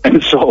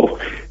 And so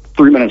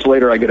 3 minutes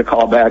later, I get a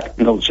call back.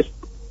 You know,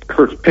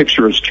 her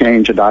picture has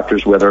changed. A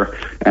doctor's with her,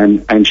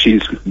 and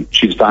she's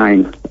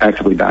dying,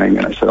 actively dying.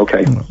 And I said,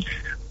 okay,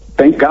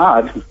 thank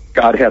God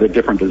had a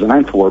different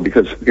design for her,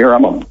 because here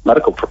I'm a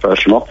medical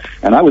professional,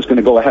 and I was going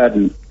to go ahead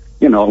and,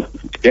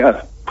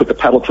 put the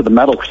pedal to the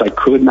metal because I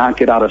could not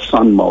get out of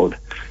sun mode.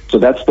 So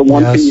that's the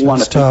one thing you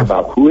want to think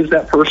about. Who is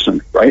that person,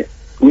 right?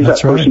 Who is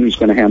that person who's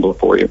going to handle it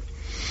for you?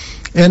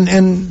 And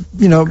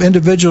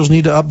individuals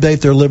need to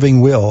update their living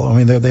will. I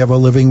mean, they have a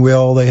living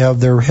will. They have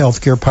their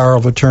healthcare power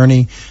of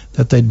attorney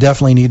that they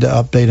definitely need to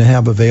update and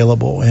have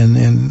available.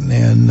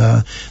 And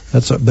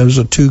those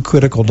are two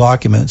critical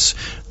documents.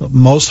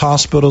 Most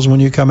hospitals, when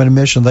you come in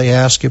admission, they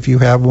ask if you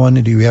have one.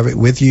 Do you have it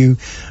with you?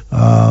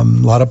 A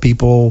lot of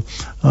people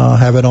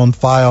have it on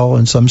file.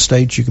 In some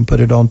states, you can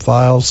put it on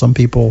file. Some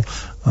people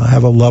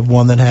have a loved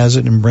one that has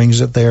it and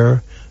brings it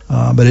there.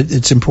 But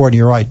it's important,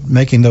 you're right,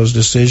 making those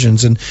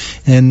decisions.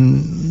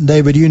 And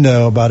David, you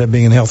know about it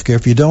being in healthcare.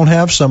 If you don't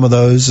have some of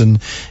those and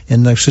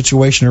the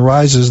situation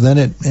arises, then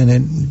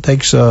it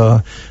takes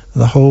the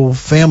whole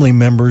family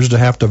members to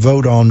have to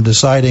vote on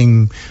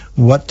deciding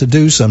what to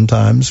do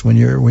sometimes when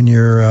you're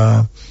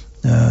in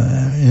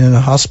a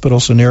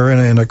hospital scenario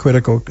and in a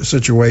critical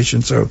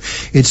situation. So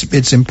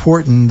it's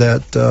important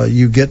that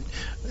you get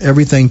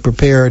everything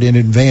prepared in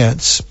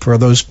advance for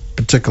those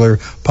particular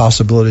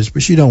possibilities,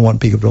 but you don't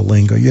want people to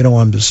linger. You don't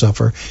want them to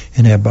suffer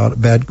and have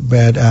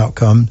bad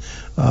outcome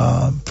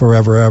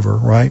forever, ever,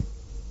 right?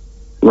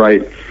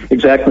 Right,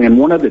 exactly. And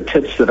one of the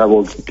tips that I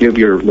will give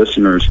your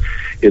listeners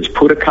is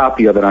put a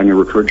copy of it on your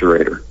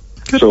refrigerator.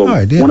 Good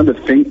idea. One of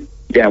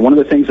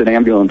the things that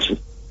ambulance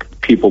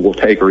people will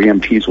take, or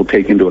EMTs will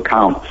take into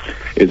account,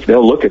 is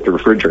they'll look at the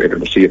refrigerator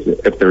to see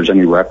if there's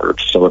any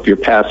records. So if you're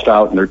passed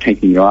out and they're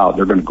taking you out,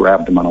 they're going to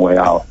grab them on the way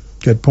out.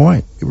 Good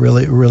point.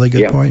 Really, really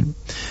good point.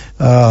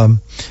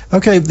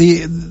 Okay,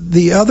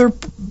 the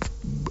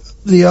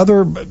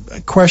other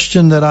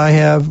question that I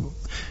have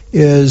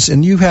is,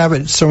 and you have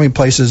it so many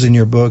places in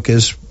your book,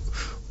 is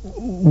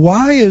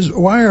why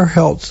are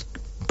health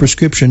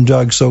prescription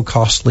drugs so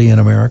costly in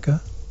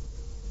America?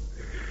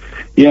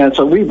 Yeah,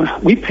 so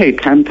we pay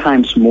 10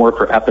 times more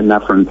for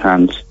epinephrine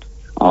pens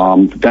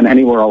than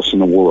anywhere else in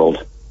the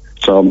world.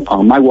 So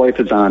my wife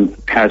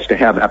has to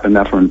have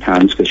epinephrine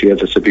pens because she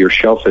has a severe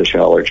shellfish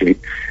allergy.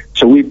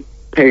 So we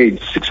paid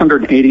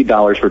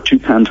 $680 for 2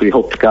 pens we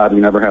hope to God we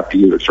never have to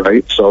use,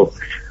 right? So,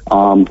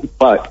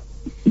 but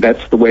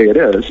that's the way it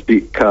is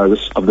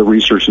because of the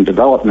research and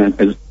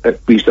development,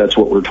 at least that's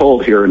what we're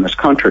told here in this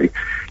country.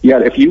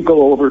 Yet if you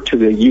go over to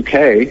the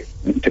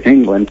UK, to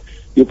England,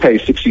 you'll pay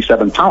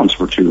 £67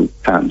 for 2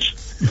 pens.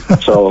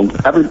 So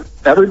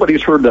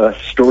everybody's heard the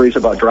stories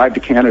about drive to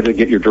Canada to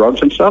get your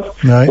drugs and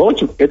stuff. Right. Well,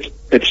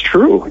 it's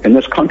true. In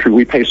this country,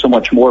 we pay so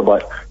much more,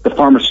 but the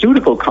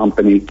pharmaceutical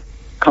companies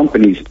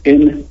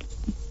in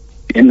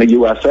the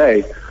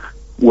USA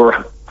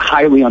were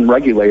highly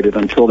unregulated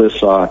until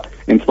this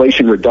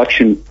Inflation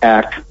Reduction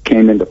Act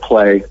came into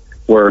play,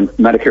 where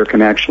Medicare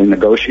can actually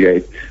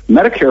negotiate.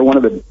 Medicare, one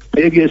of the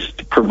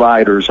biggest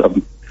providers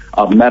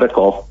of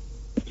medical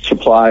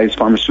supplies,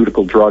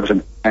 pharmaceutical drugs,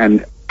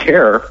 and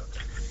care,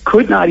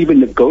 could not even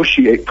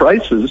negotiate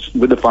prices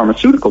with the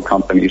pharmaceutical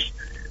companies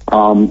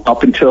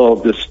up until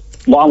this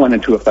law went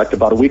into effect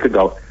about a week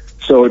ago.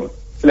 So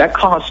that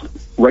cost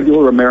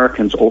regular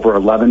Americans over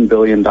 $11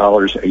 billion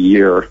a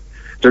year.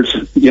 There's,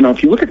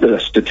 if you look at the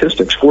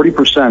statistics,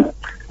 40%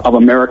 of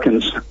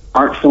Americans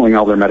aren't filling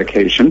all their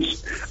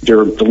medications.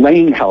 They're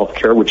delaying health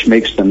care, which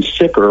makes them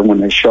sicker when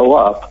they show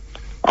up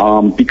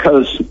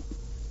because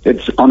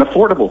it's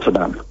unaffordable to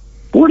them.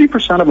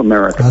 40% of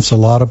Americans. That's a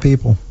lot of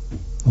people.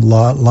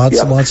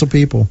 Lots of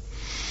people.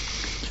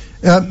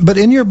 But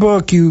in your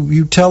book,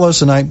 you tell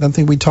us, and I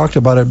think we talked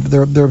about it.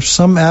 There are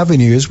some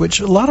avenues which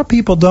a lot of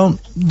people don't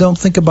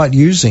think about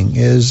using.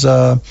 Is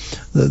the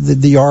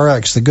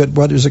RX, the good?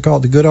 What is it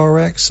called? The Good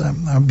RX.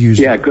 I'm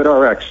using. Yeah, Good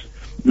RX.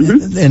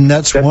 Mm-hmm. And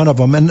that's one of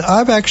them. And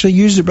I've actually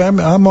used it. I'm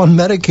on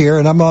Medicare,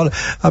 and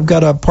I've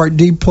got a Part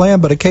D plan,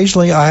 but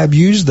occasionally I have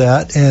used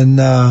that and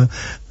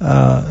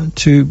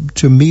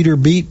to meet or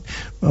beat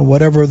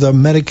whatever the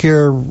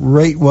Medicare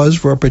rate was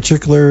for a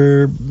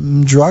particular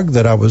drug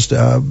that I was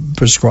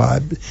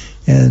prescribed.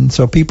 And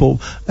so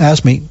people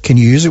ask me, can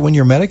you use it when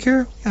you're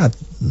Medicare? Yeah,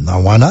 no,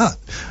 why not?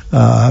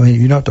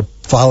 You don't have to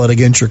file it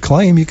against your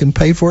claim. You can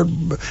pay for it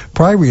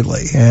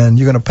privately, and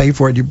you're going to pay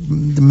for it to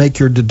make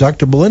your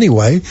deductible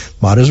anyway.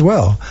 Might as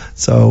well.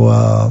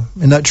 So,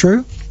 isn't that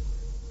true?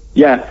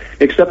 Yeah,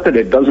 except that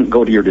it doesn't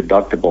go to your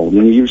deductible.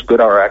 When you use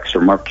GoodRx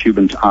or Mark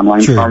Cuban's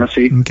online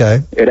pharmacy,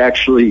 okay, it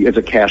actually is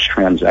a cash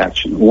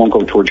transaction. It won't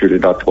go towards your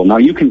deductible. Now,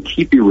 you can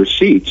keep your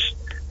receipts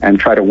and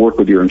try to work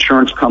with your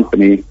insurance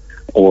company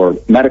or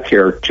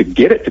Medicare to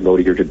get it to go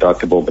to your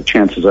deductible, but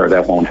chances are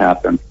that won't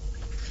happen.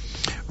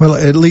 Well,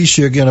 at least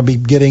you're going to be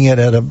getting it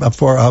at a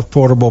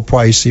affordable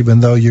price, even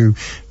though you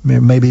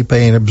may be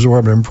paying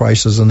exorbitant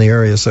prices in the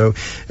area. So,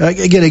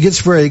 again, it gets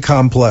very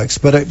complex.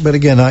 But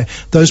again,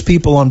 those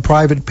people on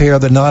private pay,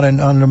 they're not on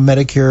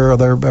Medicare,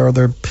 or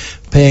they're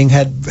paying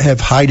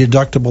have high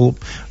deductible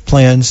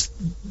plans.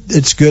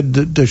 It's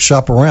good to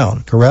shop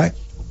around. Correct?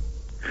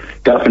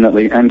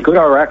 Definitely. And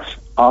GoodRx,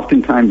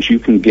 oftentimes you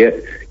can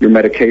get your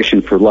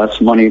medication for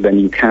less money than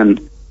you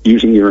can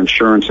using your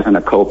insurance and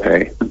a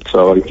copay.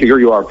 So here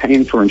you are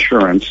paying for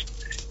insurance,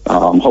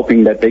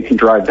 hoping that they can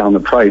drive down the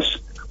price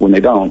when they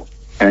don't,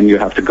 and you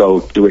have to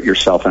go do it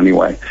yourself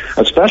anyway.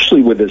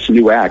 Especially with this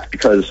new act,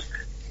 because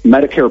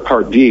Medicare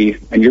Part D,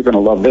 and you're going to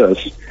love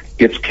this,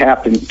 gets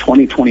capped in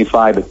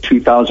 2025 at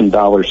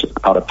 $2,000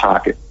 out of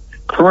pocket.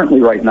 Currently,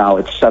 right now,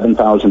 it's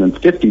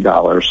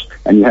 $7,050,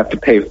 and you have to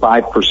pay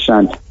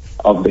 5%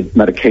 of the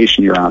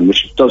medication you're on,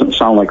 which doesn't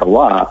sound like a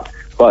lot.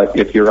 But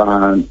if you've got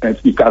an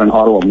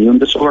autoimmune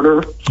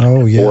disorder,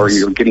 or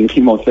you're getting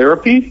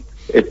chemotherapy,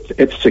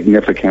 it's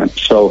significant.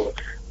 So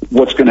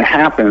what's going to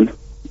happen,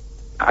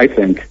 I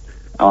think,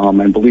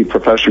 and believe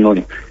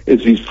professionally,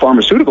 is these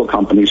pharmaceutical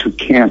companies who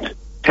can't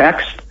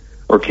tax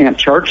or can't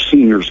charge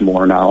seniors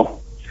more now,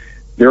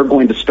 they're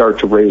going to start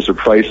to raise their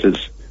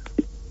prices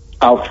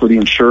out for the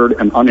insured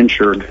and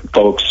uninsured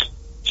folks.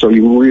 So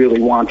you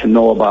really want to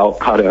know about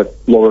how to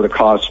lower the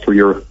cost for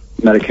your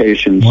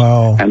medications.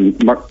 Wow.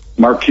 And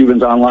Mark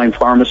Cuban's online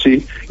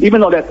pharmacy,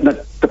 even though that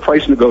the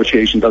price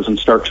negotiation doesn't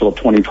start till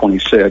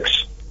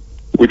 2026,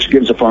 which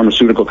gives the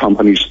pharmaceutical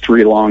companies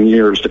 3 long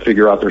years to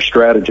figure out their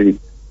strategy,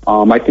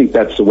 I think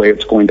that's the way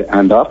it's going to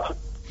end up.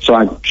 So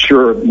I'm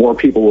sure more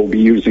people will be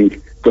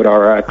using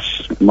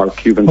GoodRx and Mark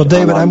Cuban's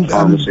online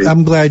pharmacy. David,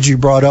 I'm glad you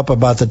brought up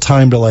about the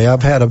time delay.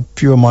 I've had a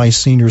few of my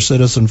senior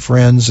citizen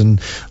friends and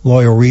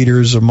loyal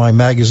readers of my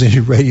magazine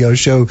and radio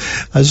show.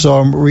 I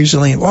saw them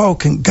recently. Oh,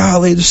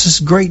 golly, this is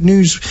great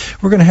news.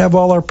 We're going to have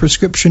all our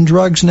prescription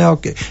drugs now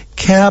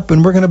cap,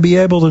 and we're going to be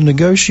able to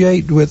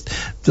negotiate with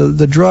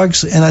the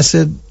drugs. And I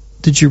said,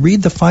 did you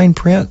read the fine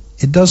print?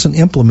 It doesn't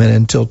implement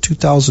until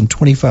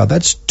 2025.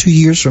 That's 2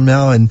 years from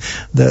now, and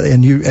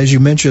you, as you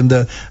mentioned,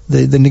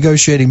 the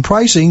negotiating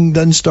pricing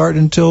doesn't start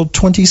until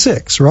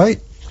 26, right?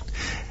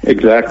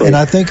 Exactly. And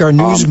I think our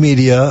news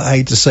media, I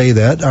hate to say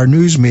that, our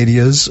news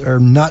medias are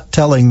not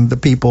telling the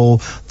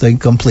people the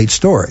complete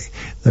story.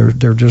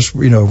 They're just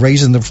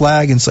raising the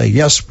flag and say,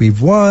 yes,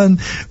 we've won,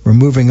 we're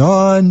moving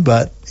on,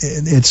 but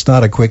it's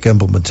not a quick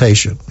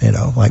implementation.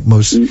 Like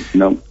most.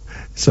 No.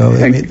 So,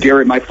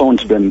 Gary, my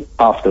phone's been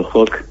off the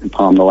hook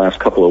the last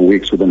couple of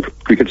weeks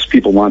because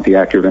people want the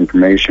accurate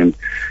information.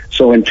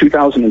 So in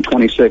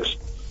 2026,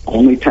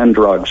 only 10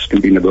 drugs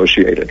can be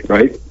negotiated,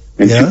 right?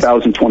 In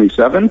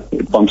 2027,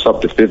 it bumps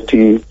up to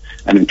 15,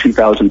 and in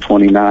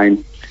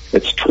 2029,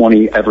 it's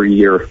 20 every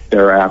year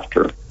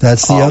thereafter.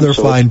 That's the other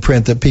fine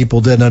print that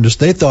people didn't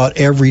understand. They thought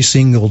every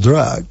single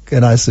drug,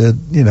 and I said,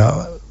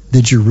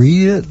 Did you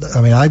read it?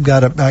 I mean, I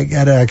got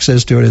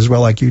access to it as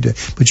well, like you did.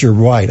 But you're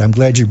right. I'm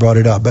glad you brought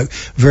it up. But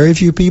very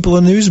few people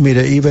in news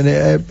media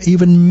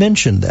even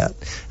mentioned that.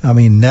 I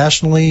mean,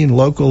 nationally,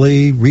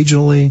 locally,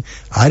 regionally,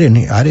 I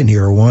didn't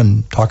hear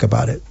one talk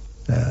about it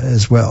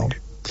as well.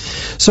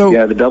 So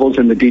yeah, the devil's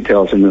in the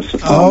details in this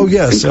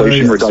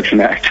Inflation Reduction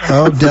Act.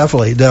 Oh,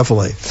 definitely.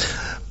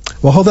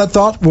 Well, hold that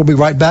thought. We'll be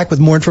right back with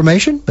more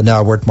information. But now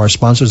a word from our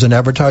sponsors and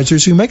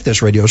advertisers who make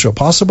this radio show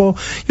possible.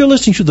 You're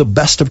listening to the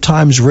Best of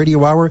Times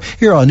Radio Hour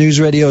here on News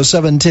Radio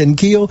 710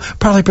 Keel,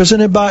 proudly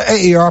presented by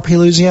AARP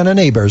Louisiana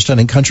Neighbors, Town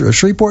and Country of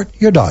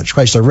Shreveport, your Dodge,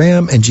 Chrysler,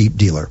 Ram, and Jeep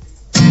dealer.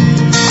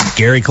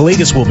 Gary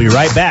Calligas will be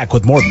right back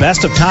with more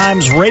Best of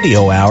Times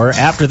Radio Hour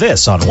after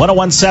this on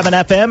 101.7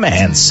 FM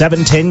and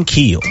 710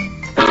 Keel.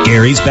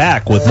 Gary's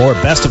back with more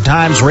Best of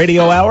Times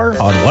Radio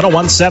Hour on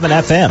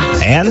 101.7 FM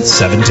and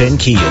 710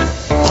 Keel.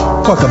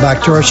 Welcome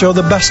back to our show,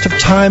 the Best of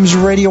Times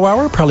Radio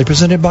Hour, proudly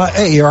presented by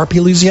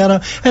AARP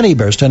Louisiana and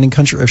Hebert's Town and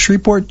Country of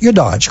Shreveport, your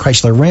Dodge,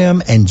 Chrysler,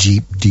 Ram, and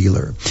Jeep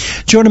dealer.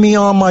 Joining me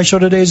on my show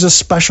today as a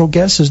special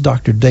guest is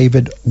Dr.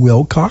 David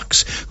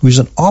Wilcox, who's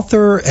an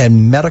author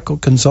and medical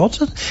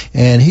consultant,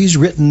 and he's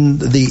written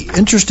the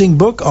interesting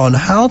book on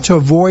how to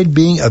avoid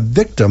being a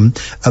victim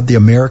of the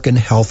American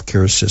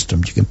healthcare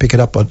system. You can pick it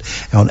up on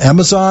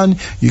Amazon.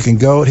 You can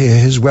go to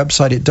his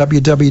website at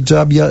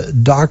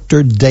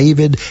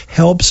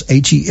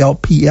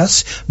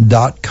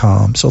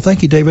www.drdavidhelps.com. So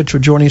thank you, David, for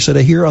joining us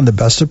today here on the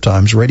Best of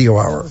Times Radio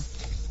Hour.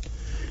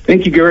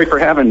 Thank you, Gary, for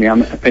having me.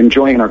 I'm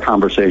enjoying our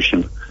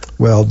conversation.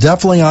 Well,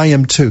 definitely I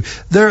am too.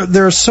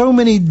 There are so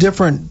many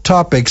different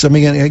topics. I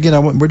mean,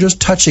 again, we're just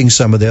touching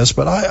some of this,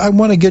 but I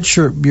want to get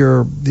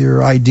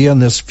your idea in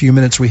this few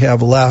minutes we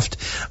have left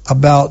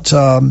about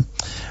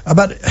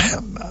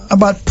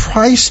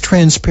price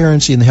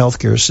transparency in the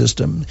healthcare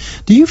system.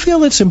 Do you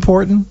feel it's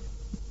important?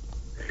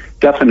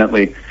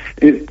 Definitely.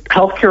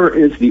 Healthcare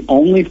is the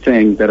only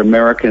thing that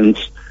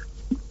Americans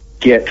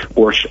get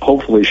or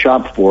hopefully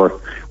shop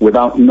for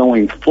without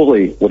knowing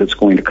fully what it's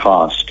going to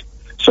cost.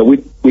 So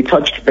we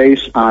touched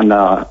base on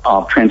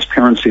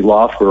transparency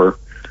law for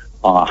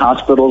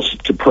hospitals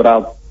to put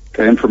out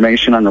the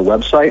information on their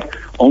website.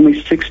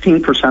 Only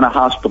 16% of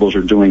hospitals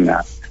are doing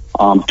that.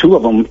 Two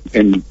of them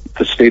in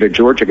the state of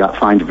Georgia got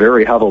fined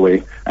very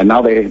heavily, and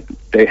now they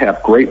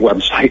have great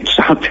websites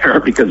out there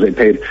because they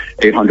paid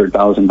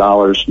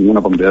 $800,000. One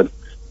of them did.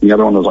 The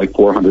other one was like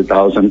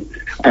 $400,000.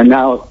 And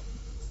now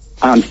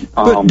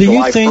but do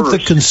you think 1st, the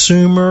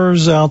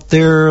consumers out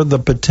there, the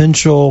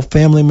potential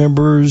family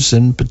members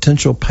and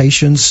potential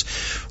patients,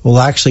 will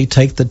actually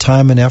take the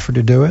time and effort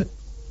to do it?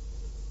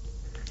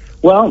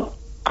 Well,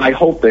 I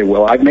hope they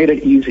will. I've made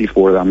it easy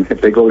for them.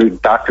 If they go to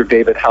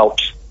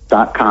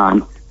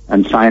drdavidhelps.com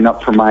and sign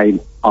up for my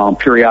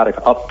periodic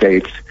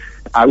updates,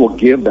 I will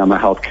give them a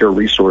healthcare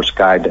resource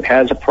guide that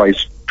has a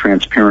price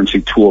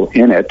transparency tool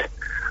in it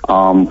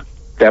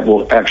that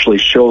will actually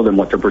show them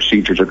what their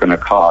procedures are going to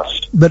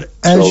cost. But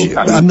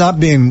I'm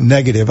not being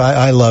negative.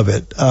 I love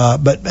it.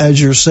 But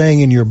as you're saying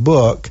in your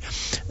book,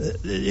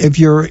 if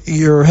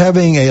you're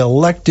having a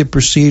elective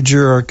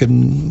procedure or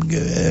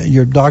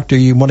your doctor,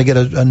 you want to get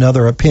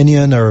another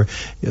opinion or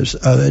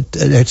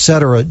et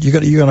cetera, you're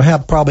going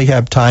to probably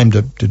have time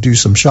to do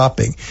some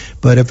shopping.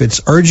 But if it's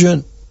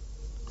urgent,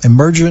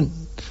 emergent,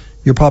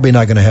 you're probably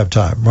not going to have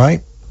time,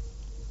 right?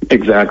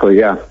 Exactly,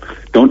 yeah.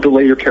 Don't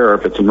delay your care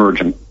if it's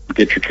emergent.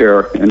 Get your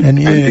care. And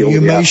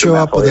you may show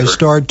up with a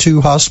Star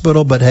 2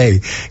 hospital, but hey,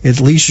 at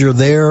least you're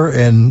there,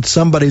 and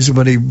somebody's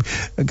going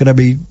to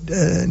be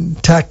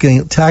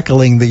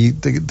tackling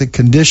the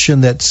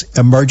condition that's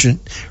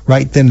emergent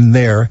right then and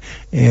there,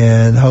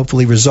 and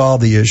hopefully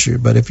resolve the issue.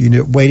 But if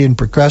you waited and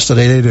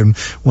procrastinated and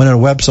went on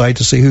a website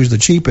to see who's the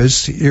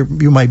cheapest,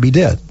 you might be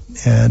dead.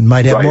 And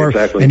might have more,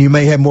 exactly. And you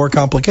may have more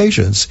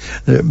complications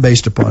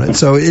based upon it.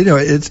 So there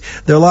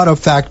are a lot of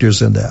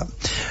factors in that.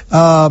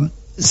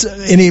 So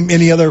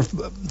any other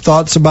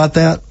thoughts about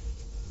that?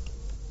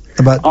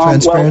 About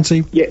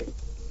transparency? Well,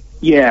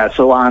 yeah.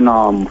 So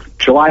on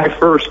July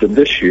 1st of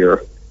this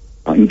year,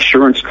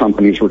 insurance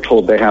companies were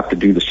told they have to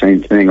do the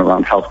same thing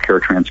around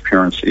healthcare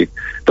transparency. It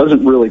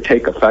doesn't really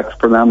take effect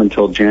for them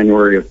until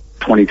January of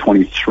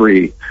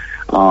 2023,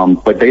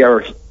 but they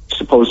are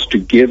supposed to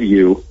give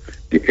you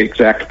the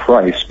exact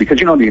price because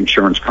the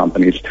insurance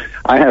companies.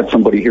 I had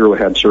somebody here who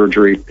had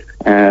surgery,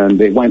 and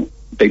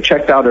they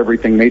checked out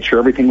everything, made sure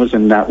everything was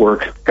in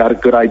network, got a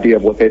good idea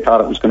of what they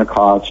thought it was going to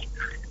cost,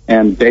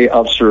 and day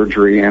of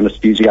surgery,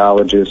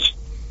 anesthesiologist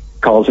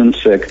calls in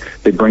sick.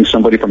 They bring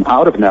somebody from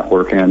out of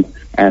network in,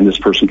 and this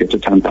person gets a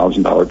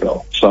 $10,000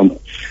 bill. So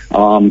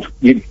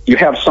you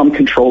have some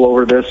control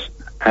over this,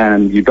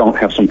 and you don't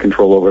have some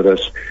control over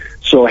this.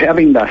 So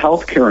having the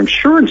healthcare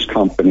insurance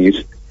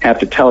companies have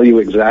to tell you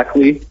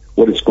exactly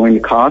what it's going to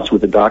cost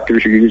with the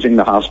doctors you're using,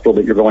 the hospital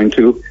that you're going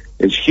to,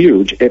 is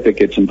huge if it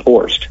gets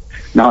enforced.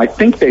 Now, I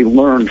think they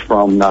learned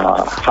from the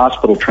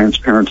Hospital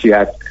Transparency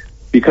Act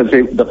because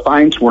the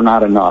fines were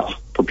not enough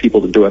for people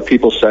to do it.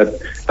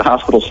 The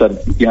hospital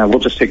said, yeah, we'll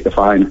just take the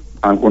fine.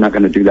 We're not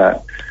going to do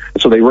that.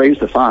 So they raised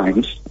the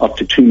fines up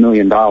to $2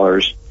 million.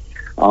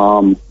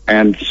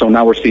 And so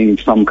now we're seeing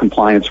some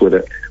compliance with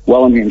it.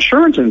 Well, in the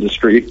insurance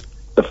industry,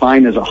 the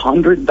fine is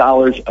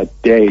 $100 a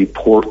day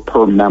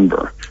per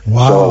member.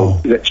 Wow.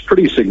 So that's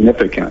pretty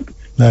significant.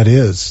 That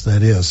is.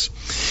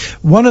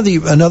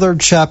 Another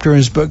chapter in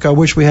his book, I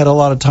wish we had a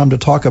lot of time to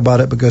talk about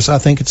it because I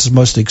think it's the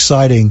most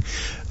exciting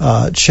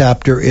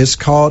chapter. It's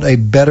called A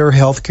Better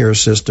Healthcare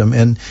System.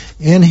 And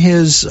in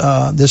his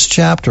this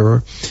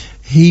chapter,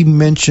 he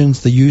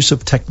mentions the use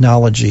of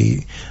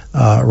technology,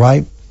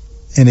 right?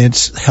 And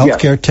it's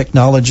healthcare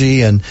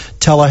technology and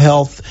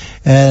telehealth.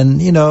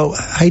 And,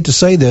 I hate to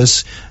say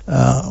this,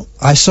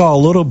 I saw a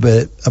little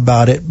bit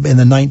about it in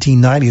the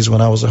 1990s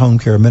when I was a home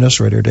care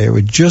administrator. They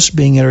were just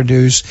being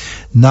introduced,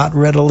 not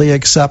readily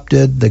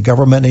accepted. The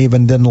government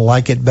even didn't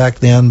like it back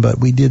then, but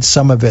we did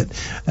some of it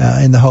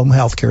in the home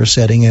health care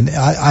setting. And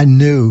I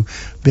knew,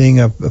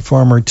 being a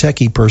former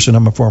techie person,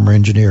 I'm a former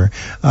engineer,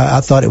 I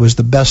thought it was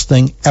the best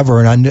thing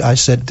ever. And I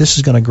said, this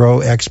is going to grow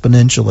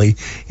exponentially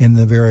in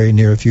the very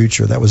near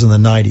future. That was in the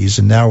 90s.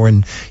 And now we're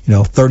in,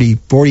 30,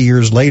 40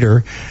 years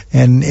later,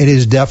 and it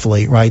is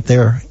definitely right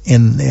there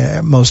in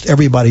most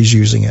everybody's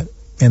using it.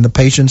 And the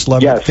patients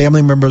love it,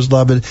 family members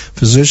love it,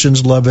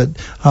 physicians love it,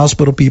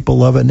 hospital people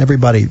love it, and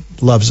everybody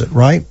loves it,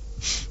 right?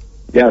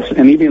 Yes,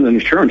 and even the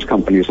insurance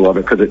companies love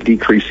it because it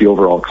decreases the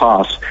overall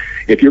costs.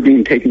 If you're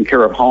being taken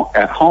care of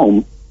at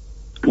home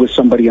with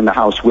somebody in the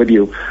house with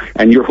you,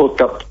 and you're hooked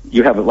up,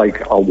 you have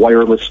like a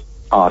wireless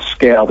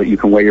scale that you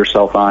can weigh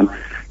yourself on,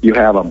 you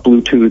have a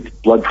Bluetooth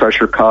blood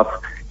pressure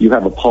cuff, you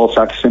have a pulse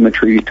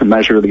oximetry to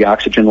measure the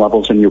oxygen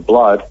levels in your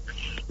blood,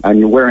 and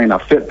you're wearing a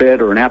Fitbit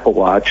or an Apple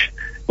Watch.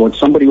 When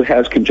somebody who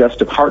has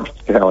congestive heart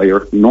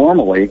failure,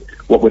 normally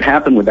what would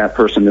happen with that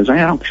person is, I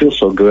don't feel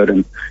so good,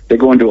 and they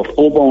go into a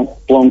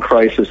full-blown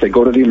crisis. They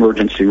go to the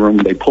emergency room,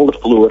 they pull the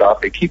fluid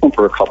up, they keep them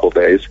for a couple of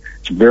days.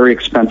 It's a very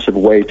expensive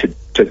way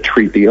to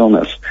treat the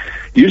illness.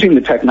 Using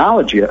the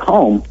technology at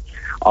home,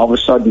 all of a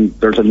sudden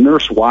there's a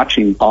nurse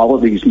watching all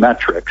of these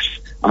metrics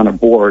on a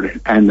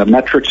board, and the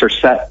metrics are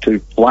set to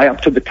fly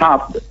up to the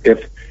top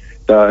if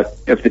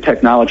the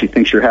technology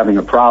thinks you're having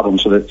a problem,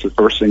 so that's the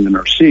first thing the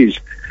nurse sees.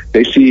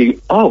 They see,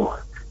 oh,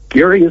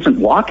 Gary isn't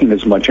walking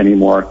as much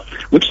anymore.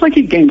 Looks like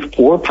he gained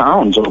 4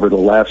 pounds over the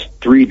last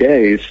 3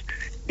 days,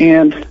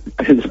 and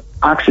his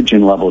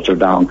oxygen levels are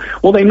down.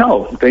 Well, they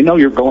know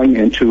you're going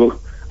into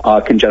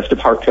a congestive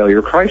heart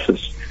failure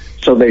crisis.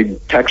 So they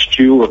text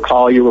you or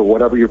call you or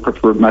whatever your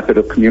preferred method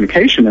of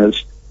communication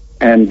is,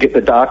 and get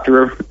the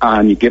doctor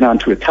on. You get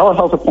onto a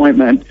telehealth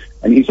appointment,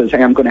 and he says,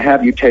 hey, I'm going to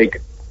have you take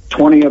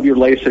 20 of your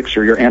Lasix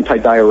or your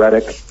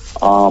antidiuretic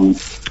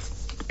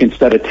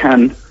instead of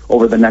 10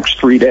 over the next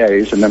 3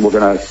 days, and then we're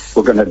gonna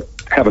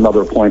have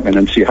another appointment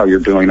and see how you're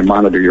doing and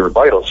monitor your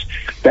vitals.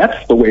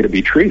 That's the way to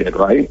be treated,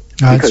 right?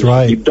 That's because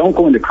right. You don't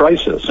go into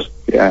crisis.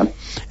 Yeah.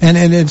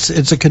 And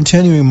it's a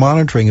continuing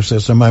monitoring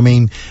system. I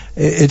mean,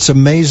 it's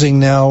amazing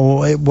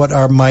now what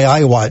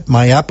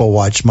my Apple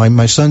Watch.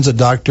 My son's a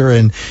doctor,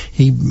 and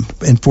he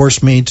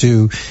enforced me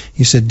to.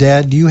 He said,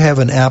 "Dad, you have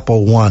an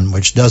Apple One,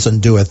 which doesn't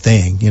do a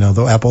thing.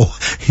 The Apple."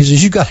 He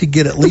says, "You got to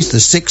get at least a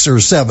 6 or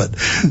 7."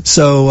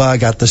 So I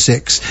got the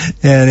 6,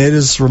 and it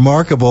is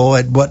remarkable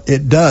at what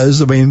it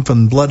does. I mean,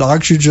 from blood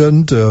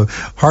oxygen to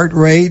heart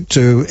rate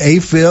to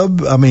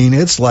AFib. I mean,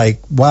 it's like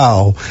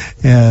wow.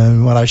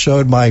 And when I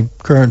showed my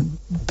current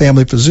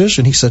family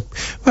physician, he said,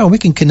 well, we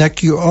can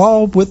connect you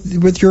all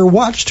with your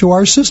watch to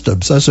our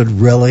systems. I said,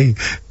 really?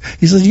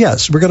 He said,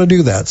 yes, we're going to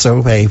do that.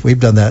 So, hey, we've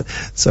done that.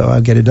 So,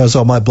 again, it does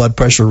all my blood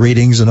pressure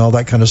readings and all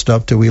that kind of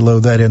stuff till we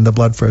load that in the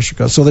blood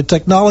pressure. So the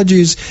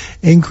technology is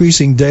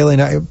increasing daily.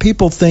 Now,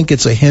 people think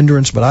it's a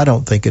hindrance, but I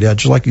don't think it is.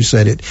 Just like you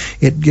said,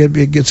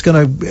 it's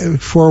going to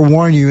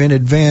forewarn you in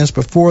advance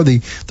before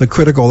the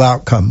critical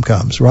outcome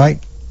comes, right?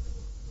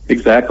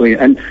 Exactly.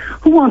 And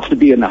who wants to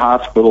be in the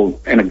hospital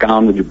in a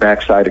gown with your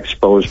backside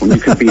exposed when you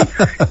can be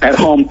at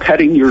home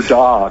petting your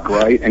dog,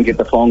 right, and get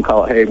the phone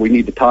call, hey, we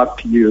need to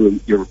talk to you.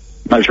 Your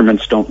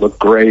measurements don't look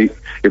great.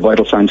 Your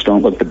vital signs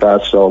don't look the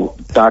best. So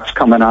doc's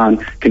coming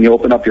on. Can you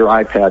open up your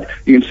iPad?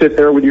 You can sit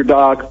there with your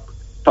dog,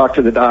 talk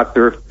to the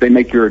doctor. They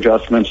make your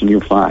adjustments, and you're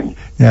fine.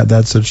 Yeah,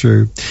 that's so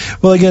true.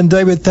 Well, again,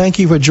 David, thank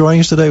you for joining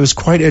us today. It was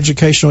quite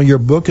educational. Your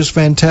book is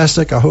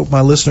fantastic. I hope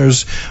my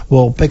listeners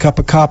will pick up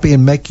a copy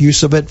and make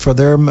use of it for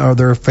them or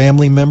their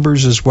family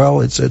members as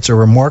well. It's a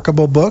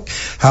remarkable book,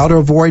 How to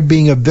Avoid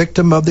Being a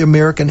Victim of the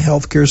American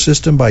Healthcare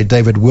System by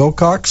David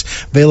Wilcox.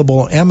 Available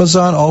on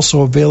Amazon,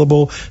 also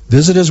available.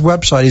 Visit his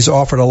website. He's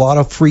offered a lot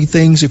of free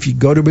things if you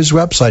go to his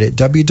website at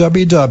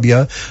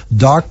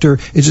www.doctor.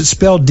 Is it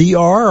spelled DR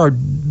or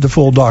the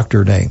full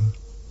doctor name?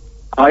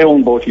 I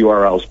own both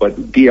URLs,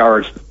 but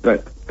DR is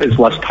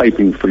less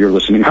typing for your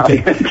listening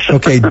audience.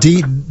 Okay,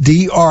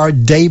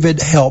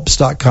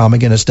 drdavidhelps.com.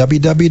 Again, it's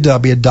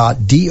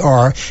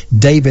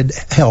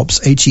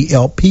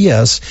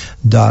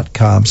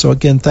www.drdavidhelps.com. So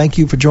again, thank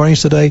you for joining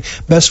us today.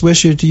 Best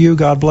wishes to you.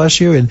 God bless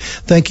you. And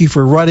thank you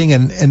for writing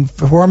an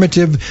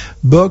informative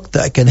book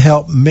that can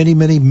help many,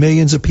 many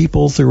millions of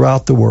people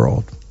throughout the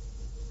world.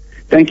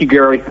 Thank you,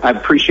 Gary. I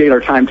appreciate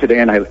our time today,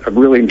 and I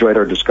really enjoyed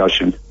our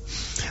discussion.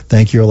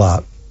 Thank you a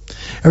lot.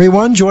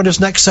 Everyone, join us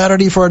next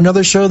Saturday for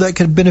another show that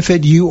could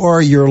benefit you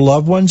or your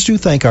loved ones. Do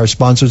thank our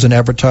sponsors and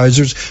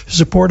advertisers who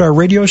support our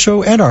radio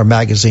show and our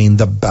magazine,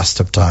 The Best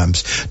of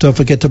Times. Don't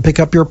forget to pick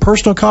up your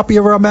personal copy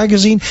of our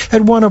magazine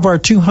at one of our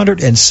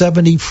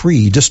 270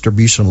 free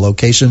distribution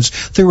locations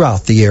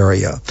throughout the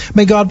area.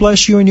 May God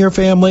bless you and your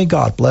family.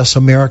 God bless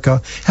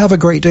America. Have a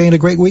great day and a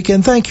great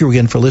weekend. Thank you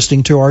again for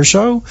listening to our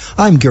show.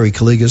 I'm Gary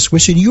Calligas,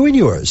 wishing you and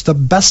yours the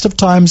best of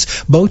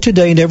times, both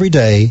today and every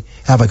day.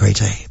 Have a great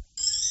day.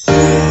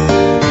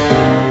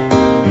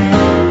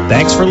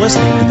 Thanks for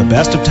listening to the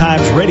Best of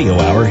Times Radio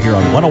Hour here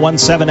on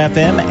 101.7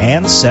 FM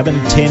and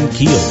 710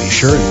 Keel. Be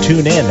sure to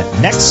tune in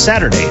next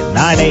Saturday at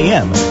 9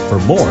 a.m. for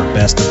more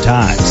Best of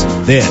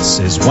Times. This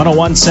is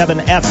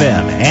 101.7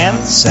 FM and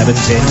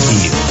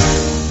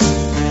 710 Keel.